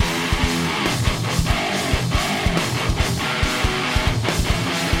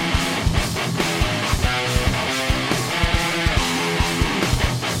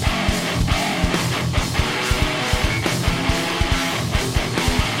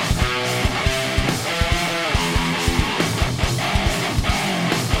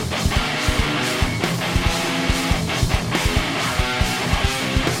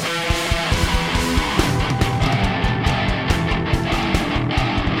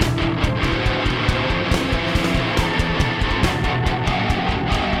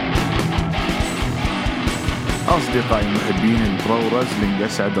أصدقائي محبين البرو رسلينج،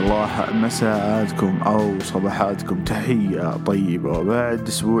 أسعد الله مساءاتكم أو صباحاتكم، تحية طيبة. وبعد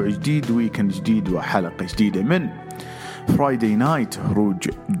أسبوع جديد، ويكند جديد، وحلقة جديدة من فرايداي نايت هروج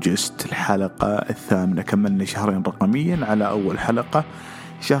جست، الحلقة الثامنة. كملنا شهرين رقميا على أول حلقة،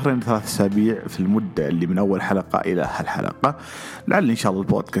 شهرين 3 أسابيع في المدة اللي من أول حلقة إلى هالحلقة. لعل إن شاء الله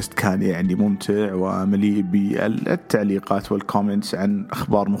البودكاست كان يعني ممتع ومليء بالتعليقات والكومنتس عن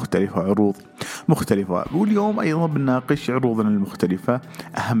أخبار مختلفة وعروض مختلفة. واليوم أيضا بنناقش عروضنا المختلفة،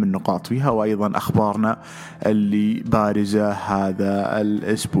 أهم النقاط فيها، وأيضا أخبارنا اللي بارزة هذا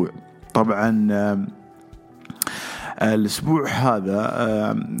الأسبوع. طبعا الأسبوع هذا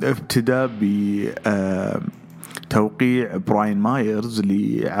ابتدى توقيع براين مايرز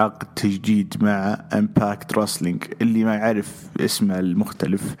لعقد تجديد مع امباكت رسلينج. اللي ما يعرف اسمه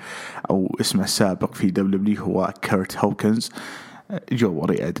المختلف أو اسمه السابق في دبليو هو كيرت هوكنز.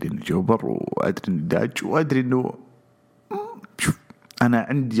 جوبري، أدري إنه جوبر، وأدري إنه داج، وأدري إنه شوف، أنا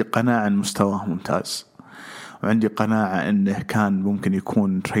عندي قناعة إن مستواه ممتاز، وعندي قناعة إنه كان ممكن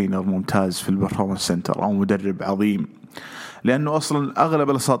يكون ترينر ممتاز في البرفورمانس سنتر أو مدرب عظيم، لأنه أصلا أغلب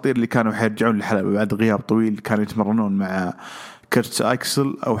الأساطير اللي كانوا حيرجعون للحلبة بعد غياب طويل كانوا يتمرنون مع كيرت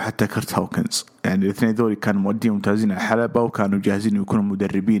أكسل أو حتى كيرت هوكنز. يعني الاثنين ذولي كانوا مؤدين ممتازين على الحلبة، وكانوا جاهزين يكونوا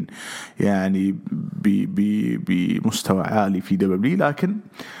مدربين يعني بمستوى عالي في دبليو. لكن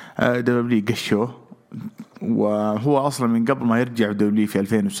دبليو قشوه، وهو أصلا من قبل ما يرجع دبليو في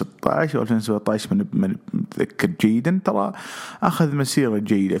 2016 أو 2017 من متذكر جيدا، ترى أخذ مسيرة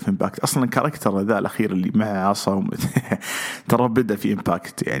جيدة في إمباكت. أصلا كاركتر ذا الأخير اللي مع عصا ترى بدأ في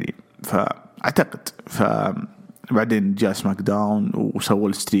إمباكت يعني، فأعتقد بعدين جاء سماك داون وسوى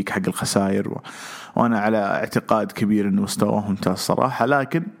الستريك حق الخسائر، وأنا على اعتقاد كبير إنه مستواه ممتاز صراحة.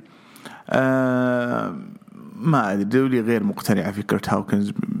 لكن ما أدري، دولي غير مقتنعة في كيرت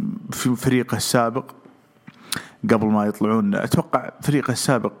هاوكنز في فريقه السابق قبل ما يطلعون. أتوقع فريقه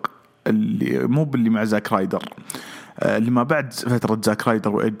السابق اللي مو باللي مع زاك رايدر، اللي ما بعد فترة زاك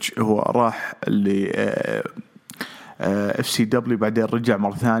رايدر وإدج، هو راح ل FCW، بعدين رجع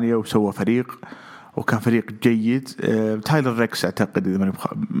مرة ثانية وسوى فريق، وكان فريق جيد. تايلر ريكس أعتقد،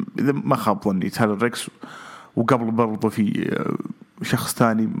 إذا ما خاب ظني تايلر ريكس، وقبل برضو في شخص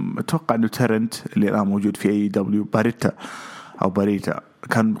ثاني أتوقع أنه ترنت اللي الآن موجود في AEW، باريتا،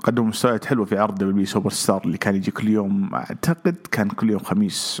 كان قدم مستويات حلوة في عرض دبليو سوبر ستار اللي كان يجي كل يوم، أعتقد كان كل يوم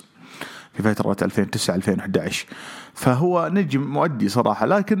خميس في فترة 2009-2011. فهو نجم مؤدي صراحة،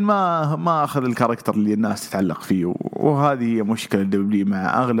 لكن ما أخذ الكاركتر اللي الناس تتعلق فيه، وهذه هي مشكلة دبليو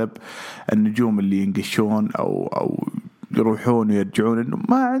مع أغلب النجوم اللي ينقشون أو يروحون ويرجعون، إنه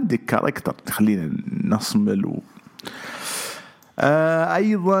ما عندك كاركتر تخلينا نصمل.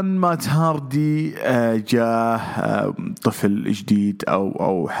 أيضا مات هاردي جاء طفل جديد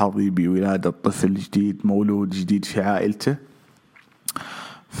أو حظي بولادة طفل جديد، مولود جديد في عائلته،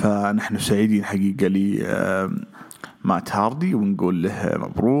 فنحن سعيدين حقيقة لي مات هاردي، ونقول له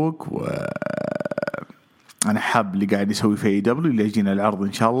مبروك. وأنا حاب اللي قاعد يسوي في AEW، اللي يجينا العرض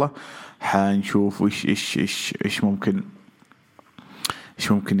إن شاء الله حنشوف إيش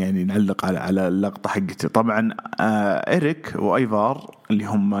ممكن يعني نعلق على اللقطة حقته. طبعا إريك وأيفار اللي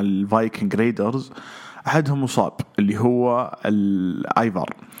هم الفايكنج ريدرز، أحدهم مصاب اللي هو الأيفار،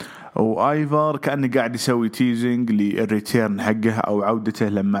 وآيفار كأنه قاعد يسوي تيزنج للريتيرن حقه أو عودته،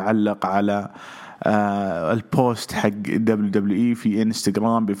 لما علق على البوست حق WWE في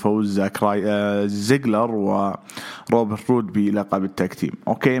إنستغرام بفوز زيجلر وروبرت رود بلقب التاكتيم.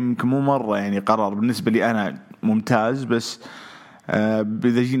 أوكي، يمكن مو مرة يعني قرار بالنسبة لي أنا ممتاز، بس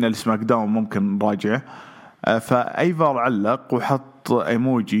إذا جينا لسماك داون ممكن نراجع. فأيفار علق وحط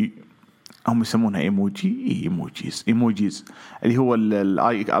ايموجي، هم يسمونها ايموجيز اللي هو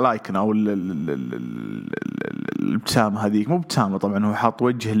الايكون او الابتسامة هذيك، مو ابتسامة طبعا، هو حاط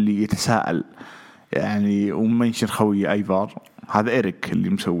وجه اللي يتساءل يعني، ومنشن خوي ايفار، هذا إيريك اللي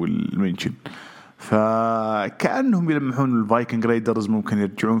مسوي المنشن. فكأنهم يلمحون الفايكنج رايدرز ممكن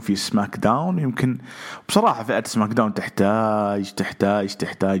يرجعون في سماك داون. يمكن بصراحة فئة سماك داون تحتاج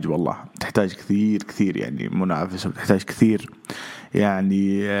والله تحتاج كثير يعني منافسة، وتحتاج كثير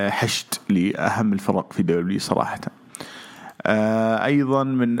يعني حشد لأهم الفرق في دبليو صراحة. أيضا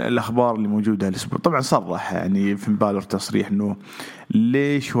من الأخبار اللي موجودة الأسبوع، طبعا صرح يعني فين بالور تصريح إنه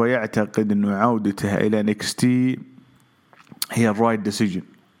ليش هو يعتقد إنه عودته إلى NXT هي الرايت ديسيجن.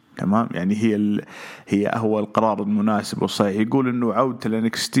 تمام، يعني هي هو القرار المناسب والصحيح. يقول إنه عودته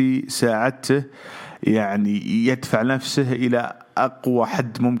لNXT ساعدته يعني يدفع نفسه إلى أقوى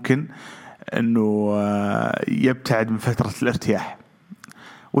حد ممكن، إنه يبتعد من فترة الارتياح.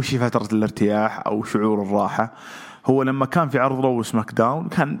 وش فترة الارتياح أو شعور الراحة؟ هو لما كان في عرض رو سماك داون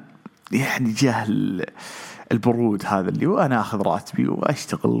كان يعني جاه البرود هذا اللي وأنا أخذ راتبي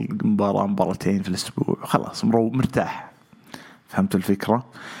وأشتغل مباراة مباراتين في الأسبوع خلاص مرتاح. فهمت الفكرة؟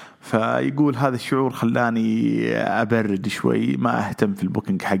 فيقول هذا الشعور خلاني أبرد شوي، ما أهتم في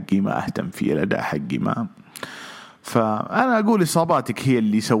البوكينج حقي، ما أهتم في الأداء حقي، ما. فأنا أقول إصاباتك هي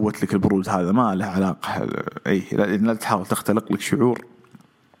اللي سوت لك البرود هذا، ما له علاقة. لا تحاول تختلق لك شعور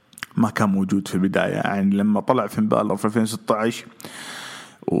ما كان موجود في البداية. يعني لما طلع فين بالر في 2016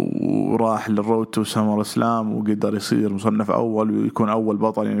 وراح للرود تو سمر اسلام وقدر يصير مصنف اول ويكون اول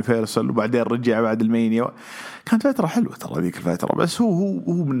بطل يعني فيصل، وبعدين رجع بعد المانيا، كانت فتره حلوه ترى ذيك الفتره. بس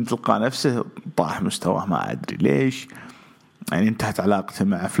هو من تلقاء نفسه طاح مستواه، ما ادري ليش. يعني انتهت علاقته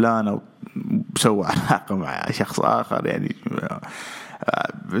مع فلان وسوى علاقه مع شخص اخر، يعني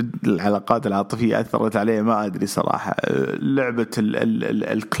العلاقات العاطفيه اثرت عليه، ما ادري صراحه. لعبه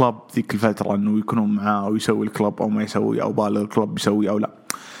الكلب ذيك الفتره انه يكونون معاه ويسوي الكلب او ما يسوي، او بالغ الكلب يسوي او لا،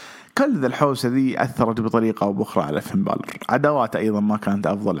 كل ذا الحوسه ذي اثرت بطريقه او باخرى على فين بالر. عداوات ايضا ما كانت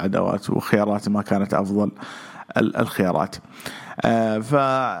افضل عداوات، وخيارات ما كانت افضل الخيارات.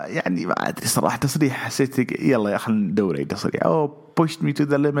 فيعني ما ادري صراحه، تصريح حسيت يلا يا خلينا ندور اي تصريح او pushed me to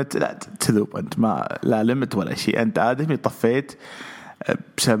the limit. لا تذوب انت، ما لا ليمت ولا شيء، انت ادمي طفيت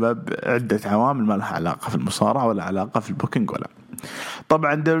بسبب عده عوامل ما لها علاقه في المصارعه ولا علاقه في البوكينج ولا.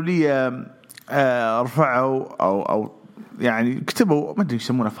 طبعا دولية رفعوا او يعني كتبوا ما ادري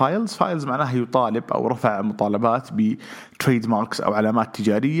يسمونه فايلز معناها يطالب او رفع مطالبات بتريد ماركس او علامات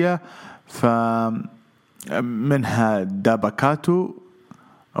تجاريه، فمنها داباكاتو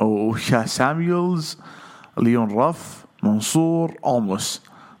او شا ساميولز، ليون رف، منصور، اوموس.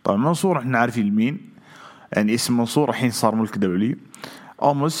 طبعا منصور احنا عارفين المين، يعني اسم منصور الحين صار ملك دولي.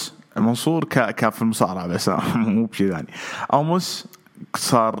 اوموس منصور في المصارعه بس مو بشيء ثاني. اوموس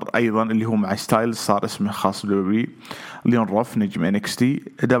صار ايضا اللي هو مع ستايلز صار اسمه خاص بدبليو. ليون روف نجم انكس تي،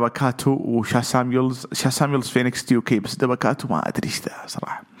 داباكاتو وشا ساميولز في انكس تي اوكي، بس داباكاتو ما ادري ايش ذا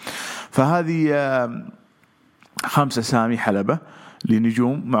صراحه. فهذه 5 أسامي حلبة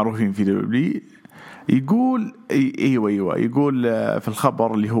لنجوم معروفين في دبليو. يقول ايوه يقول في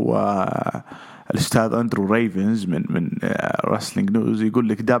الخبر اللي هو الأستاذ أندرو ريفنز من رسلينج نيوز، يقول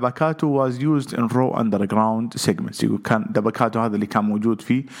لك داباكاتو was used in Raw Underground segments. يقول كان داباكاتو هذا اللي كان موجود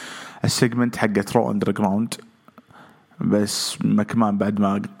في السيجمنت حقت Raw Underground، بس مكمان بعد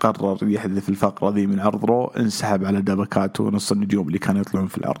ما قرر يحذف الفقرة ذي من عرض رو انسحب على داباكاتو نص النجوم اللي كانوا يطلعون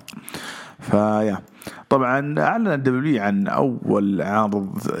في العرض. فيا طبعا أعلن الدبليو عن أول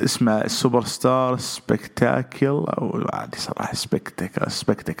عرض اسمه السوبر ستار سبكتاكل، أو عادي صراحة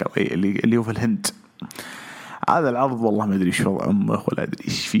سبكتاكل اللي هو في الهند. هذا العرض والله ما أدري شو أمه ولا أدري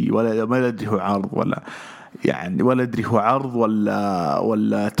إيش فيه، ولا ما أدري هو عرض ولا يعني، ولا أدري هو عرض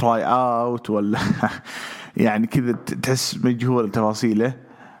ولا تراي أوت ولا يعني كذا تحس مجهول تفاصيله.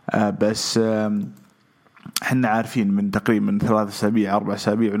 بس احنا عارفين من تقريبا 3 أسابيع 4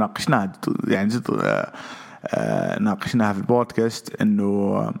 أسابيع وناقشناها يعني ناقشناها في البودكاست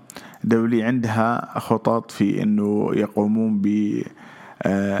انه دولي عندها خطط في انه يقومون ب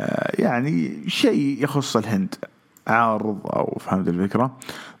يعني شيء يخص الهند، عارض او فهمت الفكرة.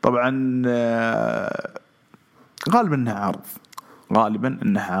 طبعا غالبا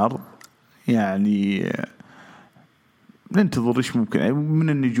انها عرض يعني ننتظر ايش ممكن من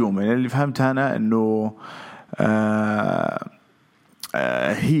النجوم. يعني اللي فهمت انا انه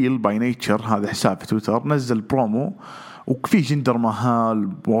هيل باي نيتشر هذا حساب في تويتر نزل برومو وفي جندر مهال،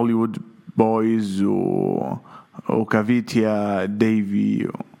 بوليوود بويز وكافيتيا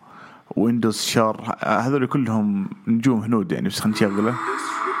ديفي ويندوز شار، هذول كلهم نجوم هنود يعني. بس خلينا نشغله.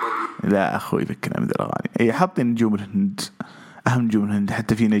 لا اخوي ذكرنا من الاغاني اي حاطين نجوم الهند، اهم نجوم الهند،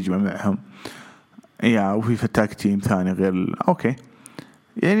 حتى في نجمه معهم وفي فتاك تيم ثاني غير اوكي.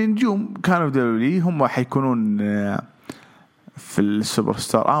 يعني نجوم كانوا دولي هم حيكونون في السوبر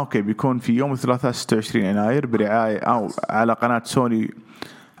ستار. اوكي بيكون في يوم الثلاثاء 26 يناير برعاية او على قناة سوني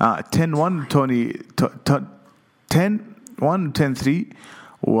 10-1 توني 10-1 10-3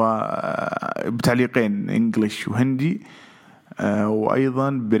 وبتعليقين انجليش وهندي، وايضا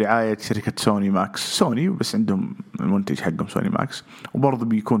برعاية شركة سوني ماكس. سوني بس عندهم المنتج حقهم سوني ماكس، وبرضه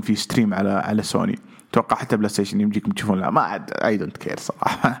بيكون في ستريم على سوني. توقع حتى بلاي ستيشن يمديكم تشوفون. لا ما عاد اي دونت كير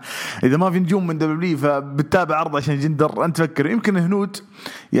صراحه. اذا ما في نجوم من دبليو فبتتابع عرض عشان جندر. انت فكر يمكن الهنود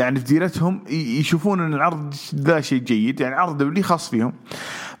يعني في ديرتهم يشوفون ان العرض ذا شيء جيد، يعني عرض دبليو خاص فيهم،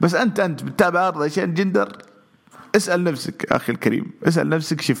 بس انت بتتابع عرض عشان جندر. اسال نفسك اخي الكريم، اسال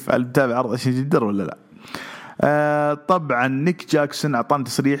نفسك شوف هل بتتابع عرض عشان جندر ولا لا. طبعا نيك جاكسون اعطاني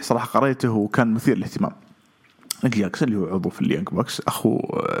تصريح صراحه قريته وكان مثير للاهتمام. نيك جاكسون اللي هو عضو في اليانج بوكس، أخوه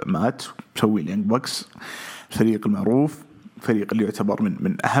مات مسوي اليانج بوكس، الفريق المعروف، فريق اللي يعتبر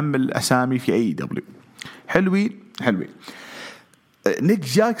من أهم الأسامي في أي دبليو. حلوين. نيك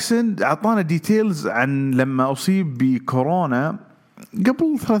جاكسون أعطانا ديتيلز عن لما أصيب بكورونا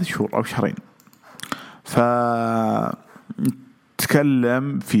قبل 3 شهور أو شهرين.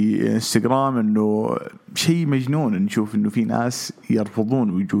 فتكلم في انستغرام إنه شيء مجنون نشوف إنه في ناس يرفضون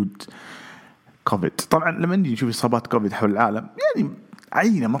وجود كوفيد. طبعا لما نجي نشوف إصابات كوفيد حول العالم يعني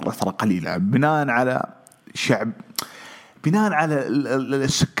عينة مرة ترى قليلة بناء على شعب، بناء على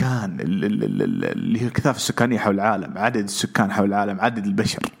السكان اللي هي الكثافة السكانية حول العالم، عدد السكان حول العالم، عدد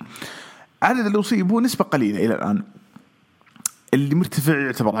البشر، عدد اللي يصيبوا نسبة قليلة إلى الآن. اللي مرتفع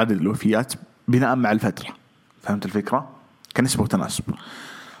يعتبر عدد الوفيات بناء مع الفترة. فهمت الفكرة؟ كنسبة وتناسب.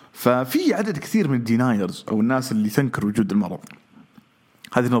 ففي عدد كثير من الدينايرز أو الناس اللي تنكر وجود المرض.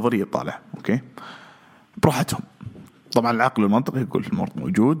 هذه نظرية طالع أوكي براحتهم. طبعا العقل والمنطق يقول المرض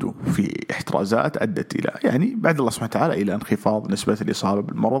موجود وفي احترازات أدت إلى يعني بعد الله سبحانه وتعالى إلى انخفاض نسبة الإصابة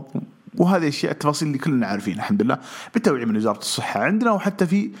بالمرض، وهذه الشيء التفاصيل اللي كلنا عارفين الحمد لله بالتوعية من وزارة الصحة عندنا، وحتى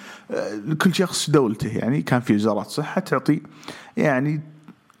في كل شخص دولته يعني كان في وزارات صحة تعطي يعني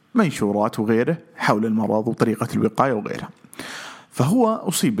منشورات وغيره حول المرض وطريقة الوقاية وغيرها. فهو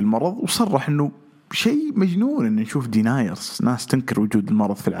أصيب بالمرض وصرح إنه شيء مجنون إن نشوف دينايرز، ناس تنكر وجود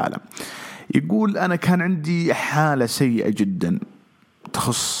المرض في العالم. يقول أنا كان عندي حالة سيئة جدا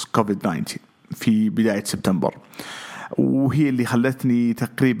تخص كوفيد-19 في بداية سبتمبر، وهي اللي خلتني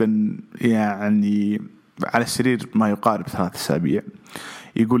تقريبا يعني على السرير ما يقارب 3 أسابيع.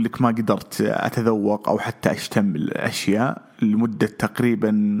 يقول لك ما قدرت أتذوق أو حتى أشتم الأشياء لمدة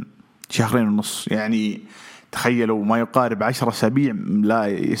تقريبا 2.5 شهر. يعني تخيلوا ما يقارب 10 أسابيع لا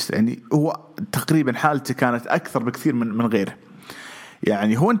يعني هو تقريبا حالته كانت أكثر بكثير من غيره.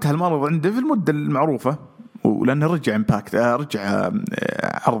 يعني هو انتهى المرض عنده في المدة المعروفة ولأنه رجع إمباكت رجع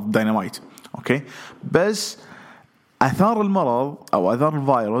عرض داينامايت أوكي، بس أثار المرض أو أثار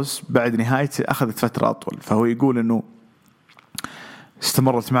الفيروس بعد نهايته أخذت فترة أطول. فهو يقول إنه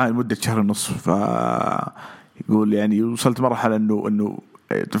استمرت معي لمدة 1.5 شهر. فيقول يعني وصلت مرحلة إنه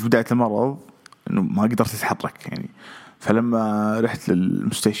في بداية المرض إنه ما قدرت أتحرك يعني. فلما رحت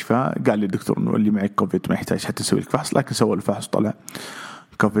للمستشفى قال لي الدكتور إنه اللي معك كوفيد ما يحتاج حتى نسوي لك فحص، لكن سوى الفحص طلع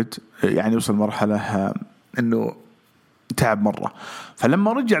كوفيد. يعني وصل مرحلة إنه تعب مرة.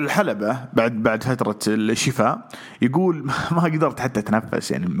 فلما رجع للحلبة بعد فترة الشفاء يقول ما قدرت حتى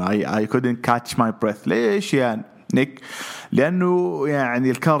أتنفس يعني I couldn't catch my breath. ليش يعني نيك؟ لأنه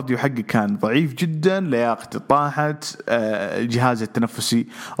يعني الكارديو حقي كان ضعيف جدا، لياقتي طاحت، الجهاز التنفسي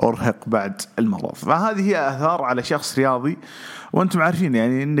أرهق بعد المرض. فهذه هي آثار على شخص رياضي، وأنتم عارفين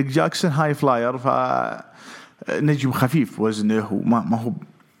يعني نيك جاكسون هاي فلاير، فنجم خفيف وزنه وما هو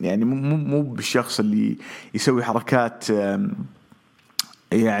يعني مو بالشخص اللي يسوي حركات.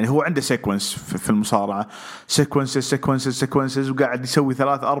 يعني هو عنده سيكونس في المصارعة، سيكونسز وقاعد يسوي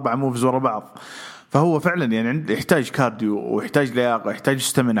 3-4 موفز ورا بعض. فهو فعلا يعني يحتاج كارديو ويحتاج لياقة ويحتاج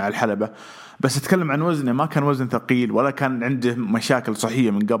استمنة على الحلبة. بس أتكلم عن وزنه، ما كان وزن ثقيل ولا كان عنده مشاكل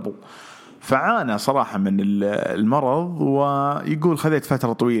صحية من قبل، فعانى صراحة من المرض. ويقول خذيت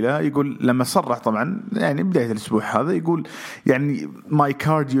فترة طويلة. يقول لما صرح طبعا يعني بداية الأسبوع هذا يقول يعني my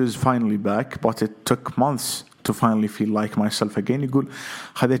cardio is finally back but it took months to finally feel like myself again. يقول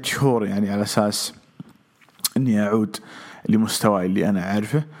خذيت شهور يعني على أساس إني أعود لمستواي اللي أنا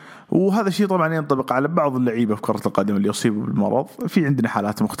عارفه. وهذا الشيء طبعا ينطبق على بعض اللعيبة في كرة القدم اللي يصيبوا بالمرض. في عندنا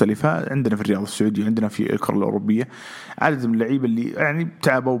حالات مختلفة، عندنا في الرياضة السعودية، عندنا في الكرة الأوروبية عدد من اللعيبة اللي يعني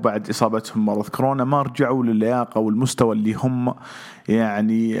تعبوا بعد إصابتهم مرض كورونا ما رجعوا للياقة والمستوى اللي هم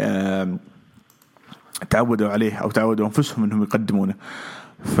يعني تعودوا عليه أو تعودوا أنفسهم أنهم يقدمونه.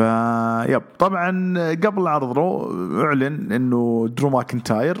 فيب طبعا قبل عرض رو أعلن أنه درو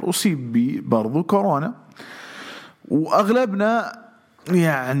ماكنتاير أصيب برضو كورونا، وأغلبنا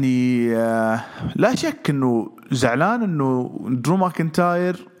يعني لا شك أنه زعلان أنه درو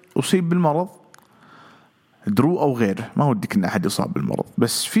ماكنتاير أصيب بالمرض، درو أو غيره، ما ودك أن أحد يصاب بالمرض.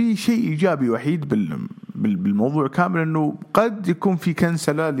 بس في شيء إيجابي وحيد بالموضوع كامل، أنه قد يكون في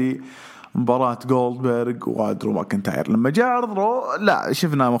كنسلة لمباراة جولدبرغ ودرو ماكنتاير. لما جاء عرض رو لا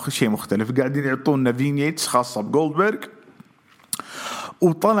شفنا شيء مختلف، قاعدين يعطونا فينيتس خاصة بجولدبرغ،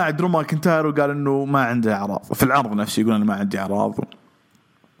 وطلع درو ماكنتاير وقال أنه ما عنده أعراض في العرض نفسه، يقول أنا ما عندي أعراض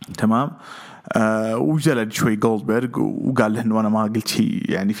تمام. وجلد شوي جولدبرغ وقال له انه انا ما قلت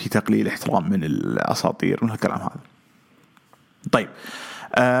شيء يعني في تقليل احترام من الاساطير من الكلام هذا. طيب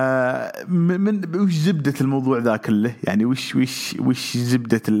من وش زبدة الموضوع ذا كله؟ يعني وش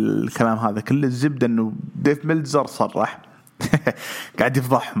زبدة الكلام هذا كله؟ الزبدة انه ديف ميلتزر صرح قاعد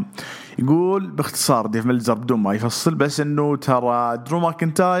يفضحهم. يقول باختصار ديف ميلتزر بدون ما يفصل بس انه ترى درو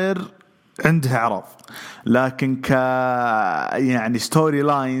ماكنتاير عنده اعراض، لكن يعني ستوري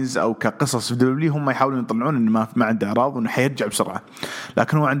لاينز او كقصص في دبليو هم يحاولون يطلعون انه ما عنده اعراض وانه حيرجع بسرعه،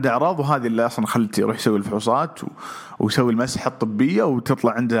 لكن هو عنده اعراض، وهذه اللي اصلا خلته يروح يسوي الفحوصات ويسوي المسحه الطبيه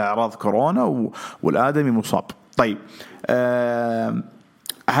وتطلع عنده اعراض كورونا والادمي مصاب. طيب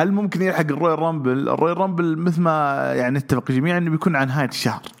هل ممكن يلحق الرويال رامبل مثل ما يعني نتفق جميعا انه بيكون عن نهايه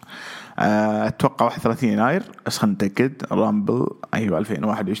الشهر، اتوقع 31 يناير، بس خلينا نتاكد. رامبل ايوه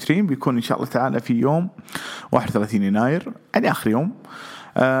 2021 بيكون ان شاء الله تعالى في يوم 31 يناير، يعني اخر يوم.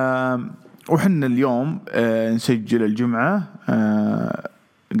 وحنا اليوم نسجل الجمعه،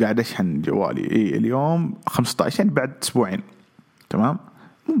 قاعد اشحن جوالي اليوم 15، يعني بعد اسبوعين، تمام،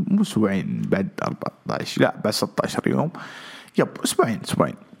 مو اسبوعين، بعد 14، لا بعد 16 يوم، اسبوعين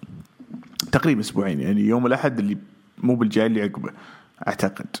تقريبا اسبوعين، يعني يوم الاحد اللي مو بالجاي اللي عقبه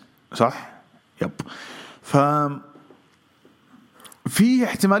اعتقد، صح؟ في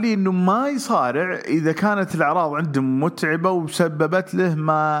احتمالية انه ما يصارع اذا كانت الاعراض عنده متعبة وسببت له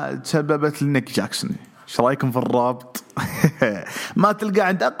ما تسببت لنيك جاكسون. ايش رايكم في الرابط؟ ما تلقى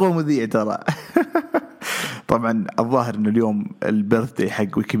عند اقوى مذيع ترى. طبعا الظاهر انه اليوم البيرثدي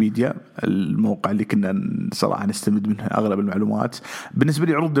حق ويكيبيديا، الموقع اللي كنا صراحه نستمد منه اغلب المعلومات. بالنسبه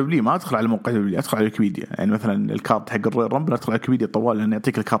لي عروض دبليو ما ادخل على موقع دبليو، ادخل على ويكيبيديا. يعني مثلا الكارد حق الرويال رامبل ادخل على ويكيبيديا طوالي لانه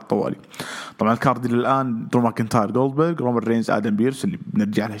يعطيك الكارد طوالي. طبعا الكارد اللي الان درو ماكنتاير جولدبرغ رومان رينز ادم بيرس، اللي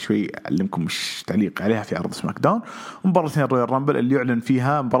بنرجع لها شوي اعلمكم مش تعليق عليها في عرض سماك داون. ومباراتين الرويال رامبل اللي يعلن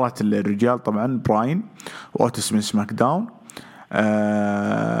فيها مباراه الرجال طبعا براين واوتس من سماك داون،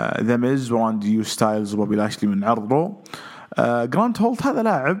 ذا ميز وراندي يو ستايلز وبوبي لاشلي من عرض رو. جرانت هولت هذا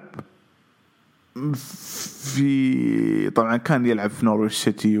لاعب في طبعا كان يلعب في نورويش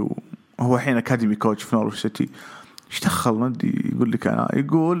سيتي، وهو الحين اكاديمي كوتش في نورويش سيتي. ايش دخل ما ادري، يقول لك انا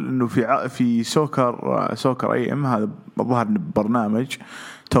يقول انه في سوكر اي ام، هذا الظاهر برنامج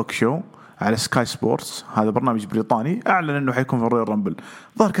توك شو على سكاي سبورتس، هذا برنامج بريطاني، اعلن انه حيكون في الرويال رامبل.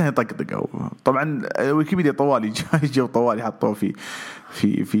 ظهر كان يطقطق. طبعا ويكيبيديا طوالي جو طوالي حطوه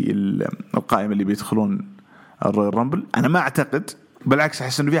في القائمه اللي بيدخلون الرويال رامبل. انا ما اعتقد، بالعكس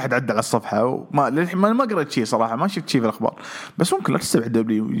احس انه في احد عدى على الصفحه، وما ما قرأت شيء صراحه، ما شفت شيء في الاخبار، بس ممكن لا تستبعد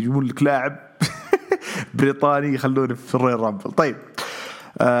دبليو يجيبون لك لاعب بريطاني يخلونه في الرويال رامبل. طيب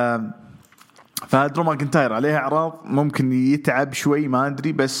فدرو ماكنتاير عليه اعراض، ممكن يتعب شوي ما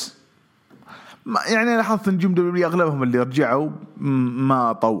ادري، بس يعني لاحظت نجوم دبليو اغلبهم اللي رجعوا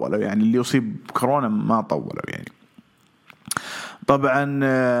ما طولوا، يعني اللي يصيب كورونا ما طولوا يعني. طبعا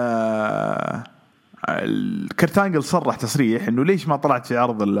الكرتانجل صرح تصريح انه ليش ما طلعت في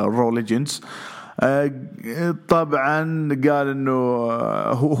عرض الرو ليجندز. طبعا قال انه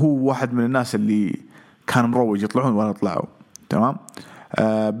هو واحد من الناس اللي كان مروج يطلعون ولا طلعوا، تمام.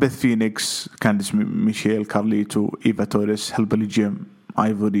 بيث فينيكس، كانديس ميشيل، كارليتو، إيفا توريس، هلبلي جيم،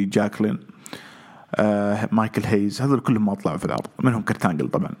 آيفوري، جاكلين، مايكل هيز، هذول كلهم ما طلعوا في العرض، منهم كرتانجل.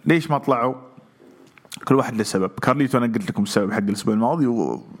 طبعا ليش ما طلعوا؟ كل واحد له سبب. كارليتو انا قلت لكم السبب حق الاسبوع الماضي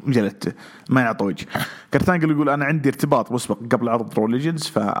وجلت ما يعطي وجه. كرتانجل يقول انا عندي ارتباط مسبق قبل عرض رو ليجندز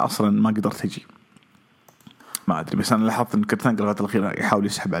فاصلا ما قدرت اجي. ما ادري، بس انا لاحظت ان كرتانجل الفتره الاخيره يحاول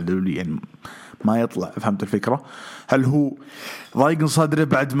يسحب على الدولي، يعني ما يطلع. فهمت الفكره؟ هل هو ضايق صدره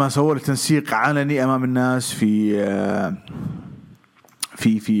بعد ما سووا له تنسيق علني امام الناس في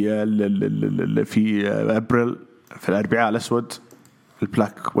ابريل، في الاربعاء الاسود،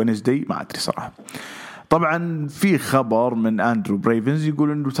 البلاك وينزداي؟ ما ادري صراحه. طبعا في خبر من اندرو بريفنز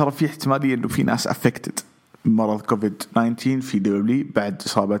يقول انه ترى في احتماليه انه في ناس افكتد مرض كوفيد 19 في دبليو بعد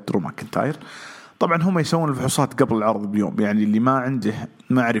اصابه درو ماكنتاير. طبعا هم يسوون الفحوصات قبل العرض بيوم، يعني اللي ما عنده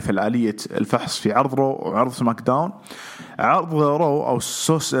معرفه الاليه الفحص في عرض رو وعرض سماك داون. عرض رو او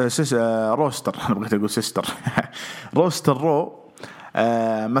روستر، انا بغيت اقول سيستر روستر رو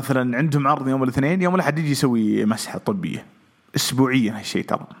مثلا عندهم عرض يوم الاثنين، يوم الاحد يجي يسوي مسحه طبيه اسبوعيا. هالشيء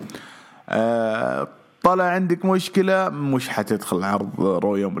ترى طلع عندك مشكله مش حتدخل عرض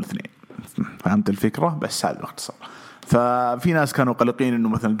رو يوم الاثنين. فهمت الفكره؟ بس هذا باختصار. ففي ناس كانوا قلقين انه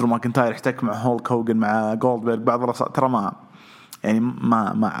مثلا درو ماكنتاير احتك مع هولك هوجن مع جولدبرغ بعض الرصاص، ترى ما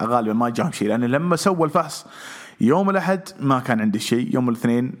غالبا ما جاهم شيء، لان لما سووا الفحص يوم الاحد ما كان عنده شيء. يوم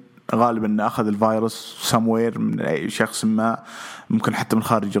الاثنين غالبا اخذ الفيروس سموير من اي شخص ما، ممكن حتى من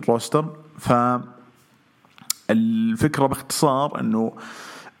خارج الروستر. فالفكره باختصار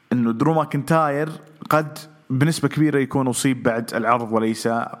انه درو ماكنتاير قد بنسبه كبيره يكون اصيب بعد العرض وليس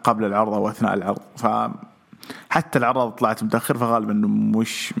قبل العرض او اثناء العرض. حتى العرض طلعت متأخر، فغالبا انه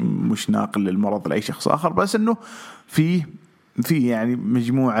مش ناقل للمرض لاي شخص اخر، بس انه في يعني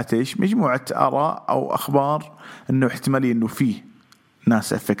مجموعه اراء او اخبار انه احتماليه انه فيه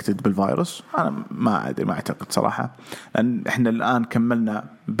ناس افكتد بالفيروس. انا ما ادري، ما اعتقد صراحه، لان احنا الان كملنا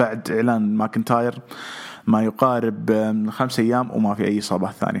بعد اعلان ماكنتاير ما يقارب 5 أيام وما في اي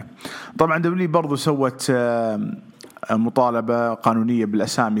اصابات ثانيه. طبعا دبليو برضو سوت مطالبه قانونيه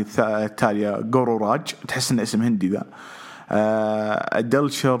بالاسامي التاليه: هروج، تحس انه اسم هندي ذا،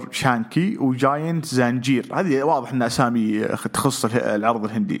 ارتشر شانكي، وجاينت زنجير. هذه واضح ان اسامي تخص العرض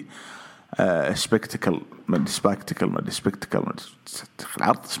الهندي. سبكتكل ما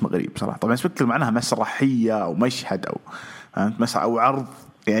العرض اسمه غريب صراحه. طبعا سبكتكل معناها مسرحيه او مشهد او مسرح او عرض،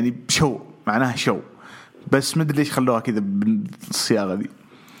 يعني شو معناها شو، بس ما ادري ليش خلوها كذا بالصياغه دي،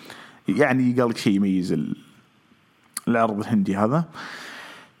 يعني قال لك شيء يميز العرض الهندي هذا.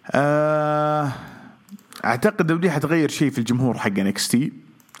 اعتقد دبليو حتغير شيء في الجمهور حق NXT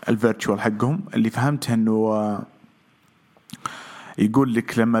الفيرتشوال حقهم. اللي فهمته انه يقول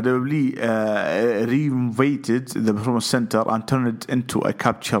لك لما دبليو renovated the performance center and turned it into a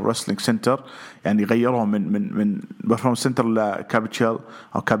capsule wrestling center، يعني غيروه من performance center ل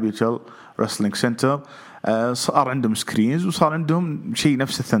capsule wrestling center. صار عندهم سكرينز وصار عندهم شيء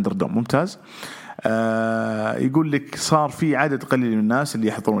نفس الثندر دوم. ممتاز. يقول لك صار في عدد قليل من الناس اللي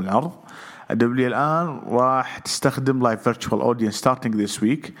يحضرون العرض. دبليو الآن راح تستخدم live virtual audience starting this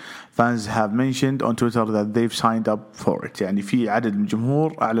week. Fans have mentioned on Twitter that they've signed up for it. يعني في عدد من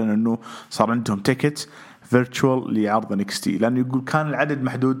الجمهور أعلن أنه صار عندهم تيكت virtual لعرض NXT، لأنه يقول كان العدد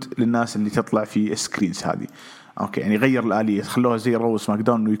محدود للناس اللي تطلع في السكرينز هذه. أوكي، يعني غير الآلية، خلوها زي رو سماك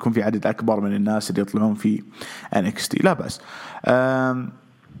داون إنه يكون في عدد أكبر من الناس اللي يطلعون في NXT. لا بأس.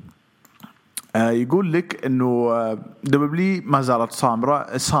 يقول لك إنه دبليو ما زالت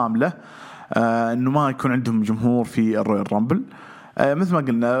صاملة انه ما يكون عندهم جمهور في الرويال رامبل. مثل ما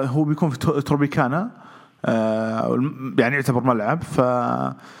قلنا هو بيكون في تروبيكانا، يعني يعتبر ملعب. ف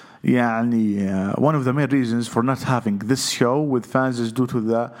يعني one of the main reasons for not having this show with fans is due to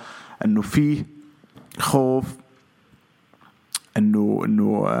the انه فيه خوف انه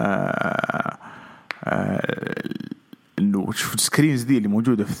شوف السكرينز دي اللي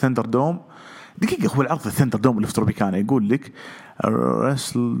موجوده في الثندر دوم. دقيقة، هو العرض الثندر دوم اللي في تروبيكانا يقول لك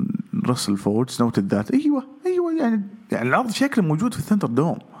راسل فورds noted that ايوه يعني العرض شكله موجود في الثندر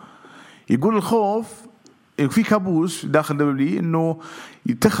دوم. يقول الخوف في كابوس داخل دبليو انه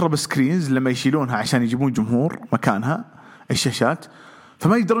تخرب سكرينز لما يشيلونها عشان يجيبون جمهور مكانها الشاشات،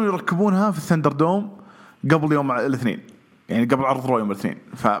 فما يقدرون يركبونها في الثندر دوم قبل يوم الاثنين، يعني قبل عرض رو يوم الاثنين،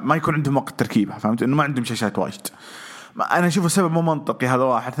 فما يكون عندهم وقت تركيبها. فهمت انه ما عندهم شاشات واجد. انا اشوف السبب مو منطقي هذا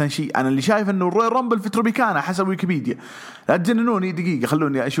واحد. ثاني شيء انا اللي شايف انه الرويال رامبل في تروبيكانا حسب ويكيبيديا. لا تجننوني، دقيقه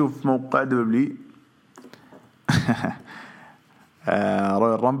خلوني اشوف موقع دبليو.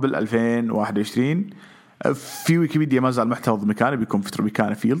 رويال رامبل 2021 في ويكيبيديا ما زال محتفظ مكانه، بيكون في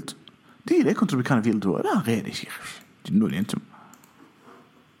تروبيكانا فيلد. دقيقه يكون تروبيكانا فيلد هو لا غير يا شيخ، جنوني انتم.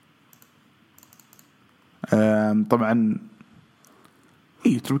 طبعا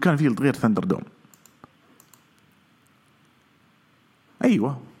تروبيكانا فيلد غير ثندر دوم.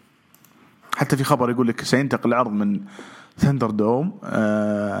 أيوة، حتى في خبر يقول لك سينتقل العرض من ثندر دوم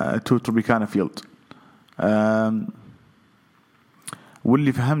تو تروبيكانا فيلد.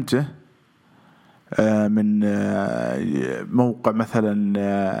 واللي فهمته من موقع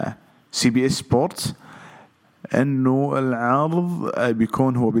مثلا CBS سبورتس أنه العرض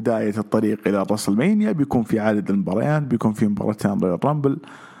بيكون هو بداية الطريق إلى راسلمانيا. بيكون في عدد المباريات، بيكون في مباراتين رويال رامبل،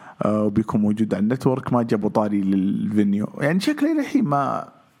 وبيكون موجود على النتورك. ما جابوا طاري للفينيو، يعني شكله إلى الحين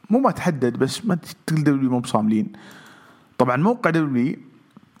ما تحدد، بس ما تقدر مو بصاملين. طبعا موقع دبليو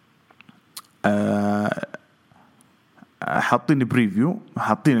حاطين بريفيو،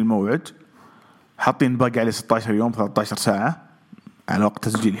 حاطين الموعد، حاطين باقي عليه 16 يوم 13 ساعة على وقت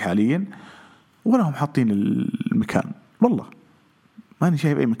تسجيلي حاليا، ولا هم حاطين المكان. والله ماني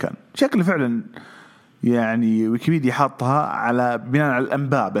شايف أي مكان. شكله فعلا يعني ويكيبيديا حاطها على بناء على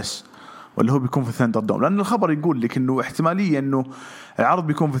الأنباء بس، ولا هو بيكون في الثندر دوم، لأن الخبر يقول لك إنه احتمالية إنه العرض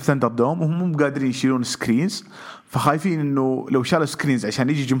بيكون في الثندر دوم وهم مو قادرين يشيلون سكرينز، فخايفين إنه لو شالوا سكرينز عشان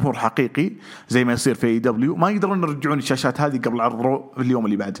يجي جمهور حقيقي زي ما يصير في AEW ما يقدرون يرجعون الشاشات هذه قبل عرض رو في اليوم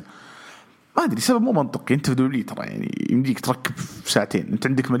اللي بعده. ما أدري، سبب مو منطقي. أنت في دولي ترى يعني يمديك تركب في ساعتين، أنت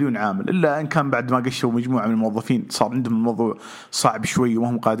عندك مليون عامل، إلا إن كان بعد ما قشوا مجموعة من الموظفين صار عندهم الموضوع صعب شوي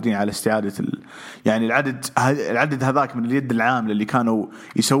وهم قادرين على استعادة يعني العدد هذاك من اليد العاملة اللي كانوا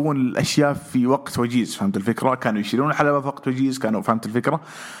يسوون الأشياء في وقت وجيز. فهمت الفكرة؟ كانوا يشيلون الحلبة في وقت وجيز، كانوا فهمت الفكرة.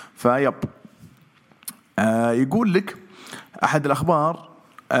 فيب يقول لك أحد الأخبار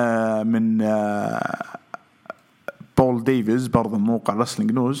من بول ديفيز برضه موقع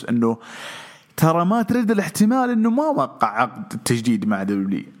رسلينج نوز إنه ترى ما ترد الاحتمال إنه ما وقع عقد التجديد مع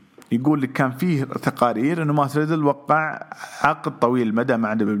دبليو. يقول لك كان فيه تقارير إنه مات ريدل وقع عقد طويل المدى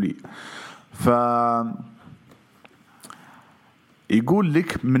مع دبليو. يقول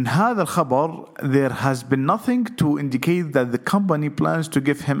لك من هذا الخبر there has been nothing to indicate that the company plans to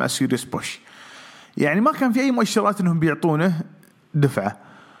give him a serious push. يعني ما كان في أي مؤشرات إنهم بيعطونه دفعة.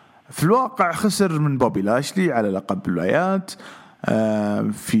 في الواقع خسر من بوبي لاشلي على لقب الولايات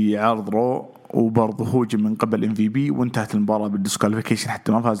في عرض رو، وبرضه هوجم من قبل MVP وانتهت المباراة بالديسكواليفيكيشن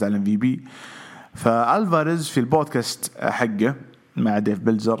حتى ما فاز على MVP. فالفاريز في البودكاست حقه مع ديف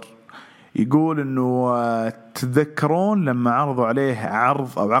بيلزر يقول إنه تذكرون لما عرضوا عليه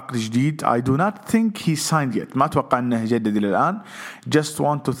عرض أو عقد جديد I do not think he signed yet. ما أتوقع أنه جدد إلى الآن. Just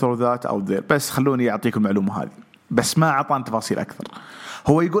want to throw that out there. بس خلوني أعطيكم المعلومة هذه، بس ما أعطان تفاصيل أكثر.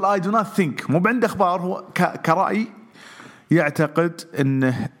 هو يقول I do not think، مو بعند أخبار، هو كرأي يعتقد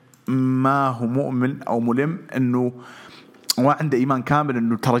أنه ما هو مؤمن أو ملم أنه وعنده إيمان كامل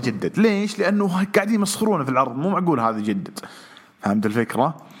أنه ترى جدد. ليش؟ لأنه قاعدين يمسخرونه في العرض، مو معقول هذا جدد. فهمت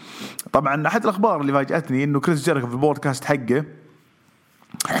الفكرة؟ طبعا أحد الأخبار اللي فاجأتني إنه كريس جيريكو في البودكاست حقه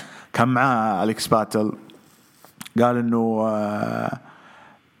كان معاه أليكس باتل، قال إنه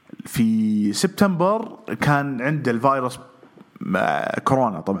في سبتمبر كان عنده الفيروس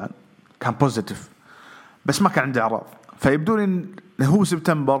كورونا، طبعا كان بوزيتيف بس ما كان عنده أعراض. فيبدو إن هو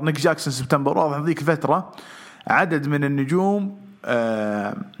سبتمبر نيك جاكسون سبتمبر، واضح ذيك الفترة عدد من النجوم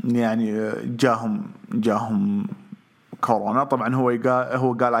يعني جاهم كورونا. طبعا هو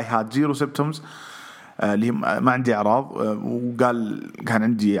قال I had zero symptoms، اللي ما عندي أعراض، وقال كان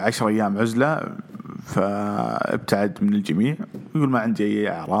عندي 10 أيام عزلة فابتعد من الجميع. يقول ما عندي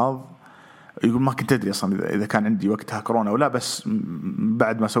أي أعراض، يقول ما كنت أدري أصلا إذا كان عندي وقتها كورونا ولا، بس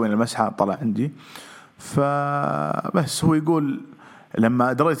بعد ما سوينا المسحة طلع عندي. فبس هو يقول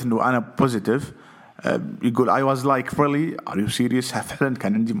لما دريت إنه أنا بوزيتيف يقول I was like really are you serious؟ فعلا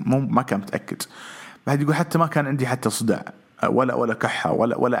كان عندي ما كان متأكد. بعد يقول حتى ما كان عندي حتى صداع ولا كحة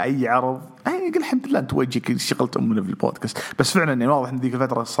ولا أي عرض. يعني يقول الحمد لله أنت وجهك شغلت أمنا في البودكاست. بس فعلا يعني واضح إن ذيك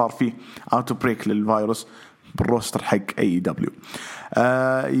الفترة صار فيه أوتو بريك للفيروس بالروستر حق AEW.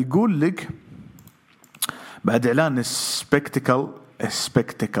 يقول لك بعد إعلان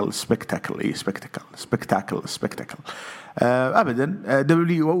سبيكتاكل أبدا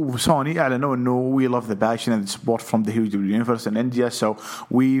دبليو وسوني أعلنوا إنه we love the passion and support from the huge universe in India, so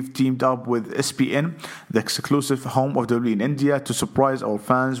we've teamed up with SPN, the exclusive home of WWE in India, to surprise our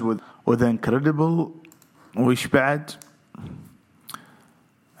fans with incredible وش بعد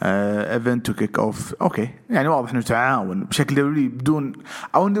event to kick off. أوكي يعني واضح إنه تعاون بشكل دولي بدون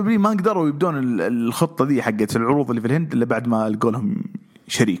أو إن دولي ما قدروا يبدون الخطة دي حقت العروض اللي في الهند إلا بعد ما لقوا لهم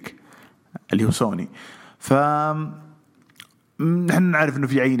شريك اللي هو سوني. نحن نعرف إنه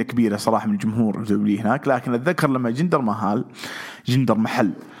في عينة كبيرة صراحة من الجمهور دولي هناك، لكن أتذكر لما جندر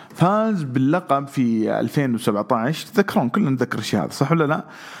محل فاز باللقب في 2017. تذكرون كلنا نذكر الشيء هذا صح ولا لا؟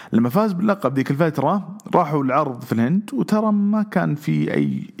 لما فاز باللقب ذيك الفترة راحوا العرض في الهند وترى ما كان في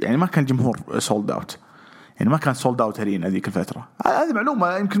أي يعني ما كان جمهور سولد أوت، يعني ما كان سولد أوت هرين هذيك الفترة. هذه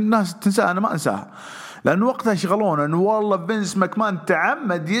معلومة يمكن الناس تنساها، أنا ما أنساها، لأنه وقتها شغلونا إنه والله فينس ماكمان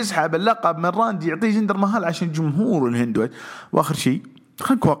تعمد يسحب اللقب من راندي يعطيه جندر محل عشان جمهور الهند. وآخر شيء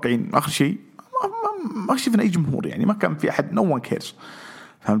خلينا واقعين، آخر شيء ما شفنا أي جمهور، يعني ما كان في أحد no one cares.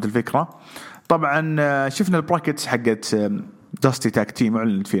 فهمت الفكرة؟ طبعا شفنا البراكتس حقت داستي تاك تيم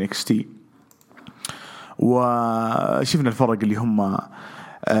أعلنت في NXT، وشفنا الفرق اللي هم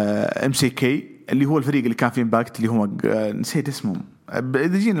MCK اللي هو الفريق اللي كان في امباكت اللي هم نسيت اسمهم،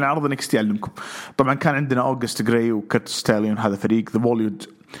 إذا جينا العرض NXT أعلمكم. طبعا كان عندنا أوغست غراي وكرت ستاليون هذا فريق، ذا فوليود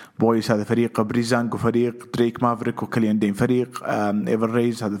بويز هذا فريق، بريزانجو فريق، دريك مافريك وكليان دين فريق، ايفر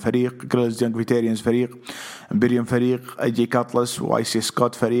ريز هذا فريق، جريلز يانج فيتيريانز فريق، امبريوم فريق، جي كاتلس واي سي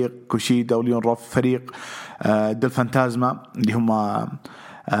سكوت فريق، كوشيدا وليون روف فريق، دل فانتازما اللي هم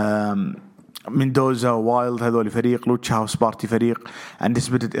ميندوزا وايلد هذول فريق، لوتشا هاوس بارتي فريق،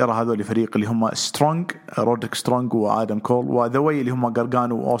 اندسبيتد ايرا هذول فريق اللي هم سترونج رودريك سترونج وادم كول، وذوي اللي هم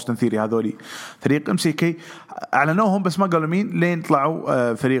غارغانو واوستن ثيري هذول فريق MCK. اعلنوهم بس ما قالوا مين لين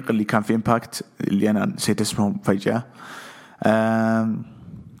طلعوا فريق اللي كان في امباكت اللي انا نسيت اسمهم فجأة.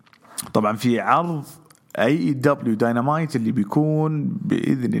 طبعا في عرض AEW داينامايت اللي بيكون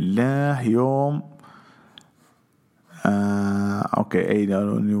بإذن الله يوم اوكي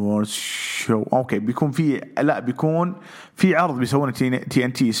AEW شو اوكي بيكون في عرض بيسوونه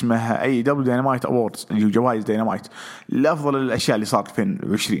TNT اسمه AEW Dynamite Awards اللي هو جوائز داينامايت لأفضل الأشياء اللي صارت في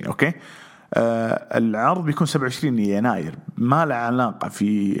 2020. اوكي العرض بيكون 27 يناير. ما له علاقة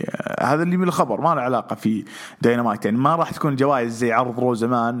في هذا اللي من الخبر، ما له علاقة في داينامايت. يعني ما راح تكون جوائز زي عرض رو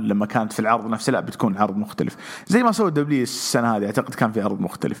زمان لما كانت في العرض نفسه، لا بتكون عرض مختلف زي ما سوى بليس السنة هذه. أعتقد كان في عرض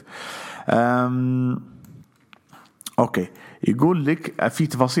مختلف. أوكي، يقول لك في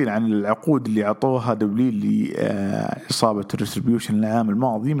تفاصيل عن العقود اللي عطوها دبليو لإصابة الريستريبيوشن العام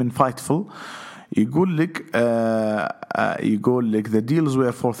الماضي من فايتفul. يقول لك the deals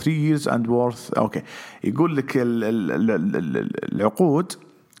were for 3 years and worth. أوكي، يقول لك العقود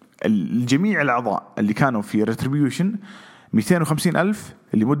الجميع الأعضاء اللي كانوا في ريستريبيوشن 250,000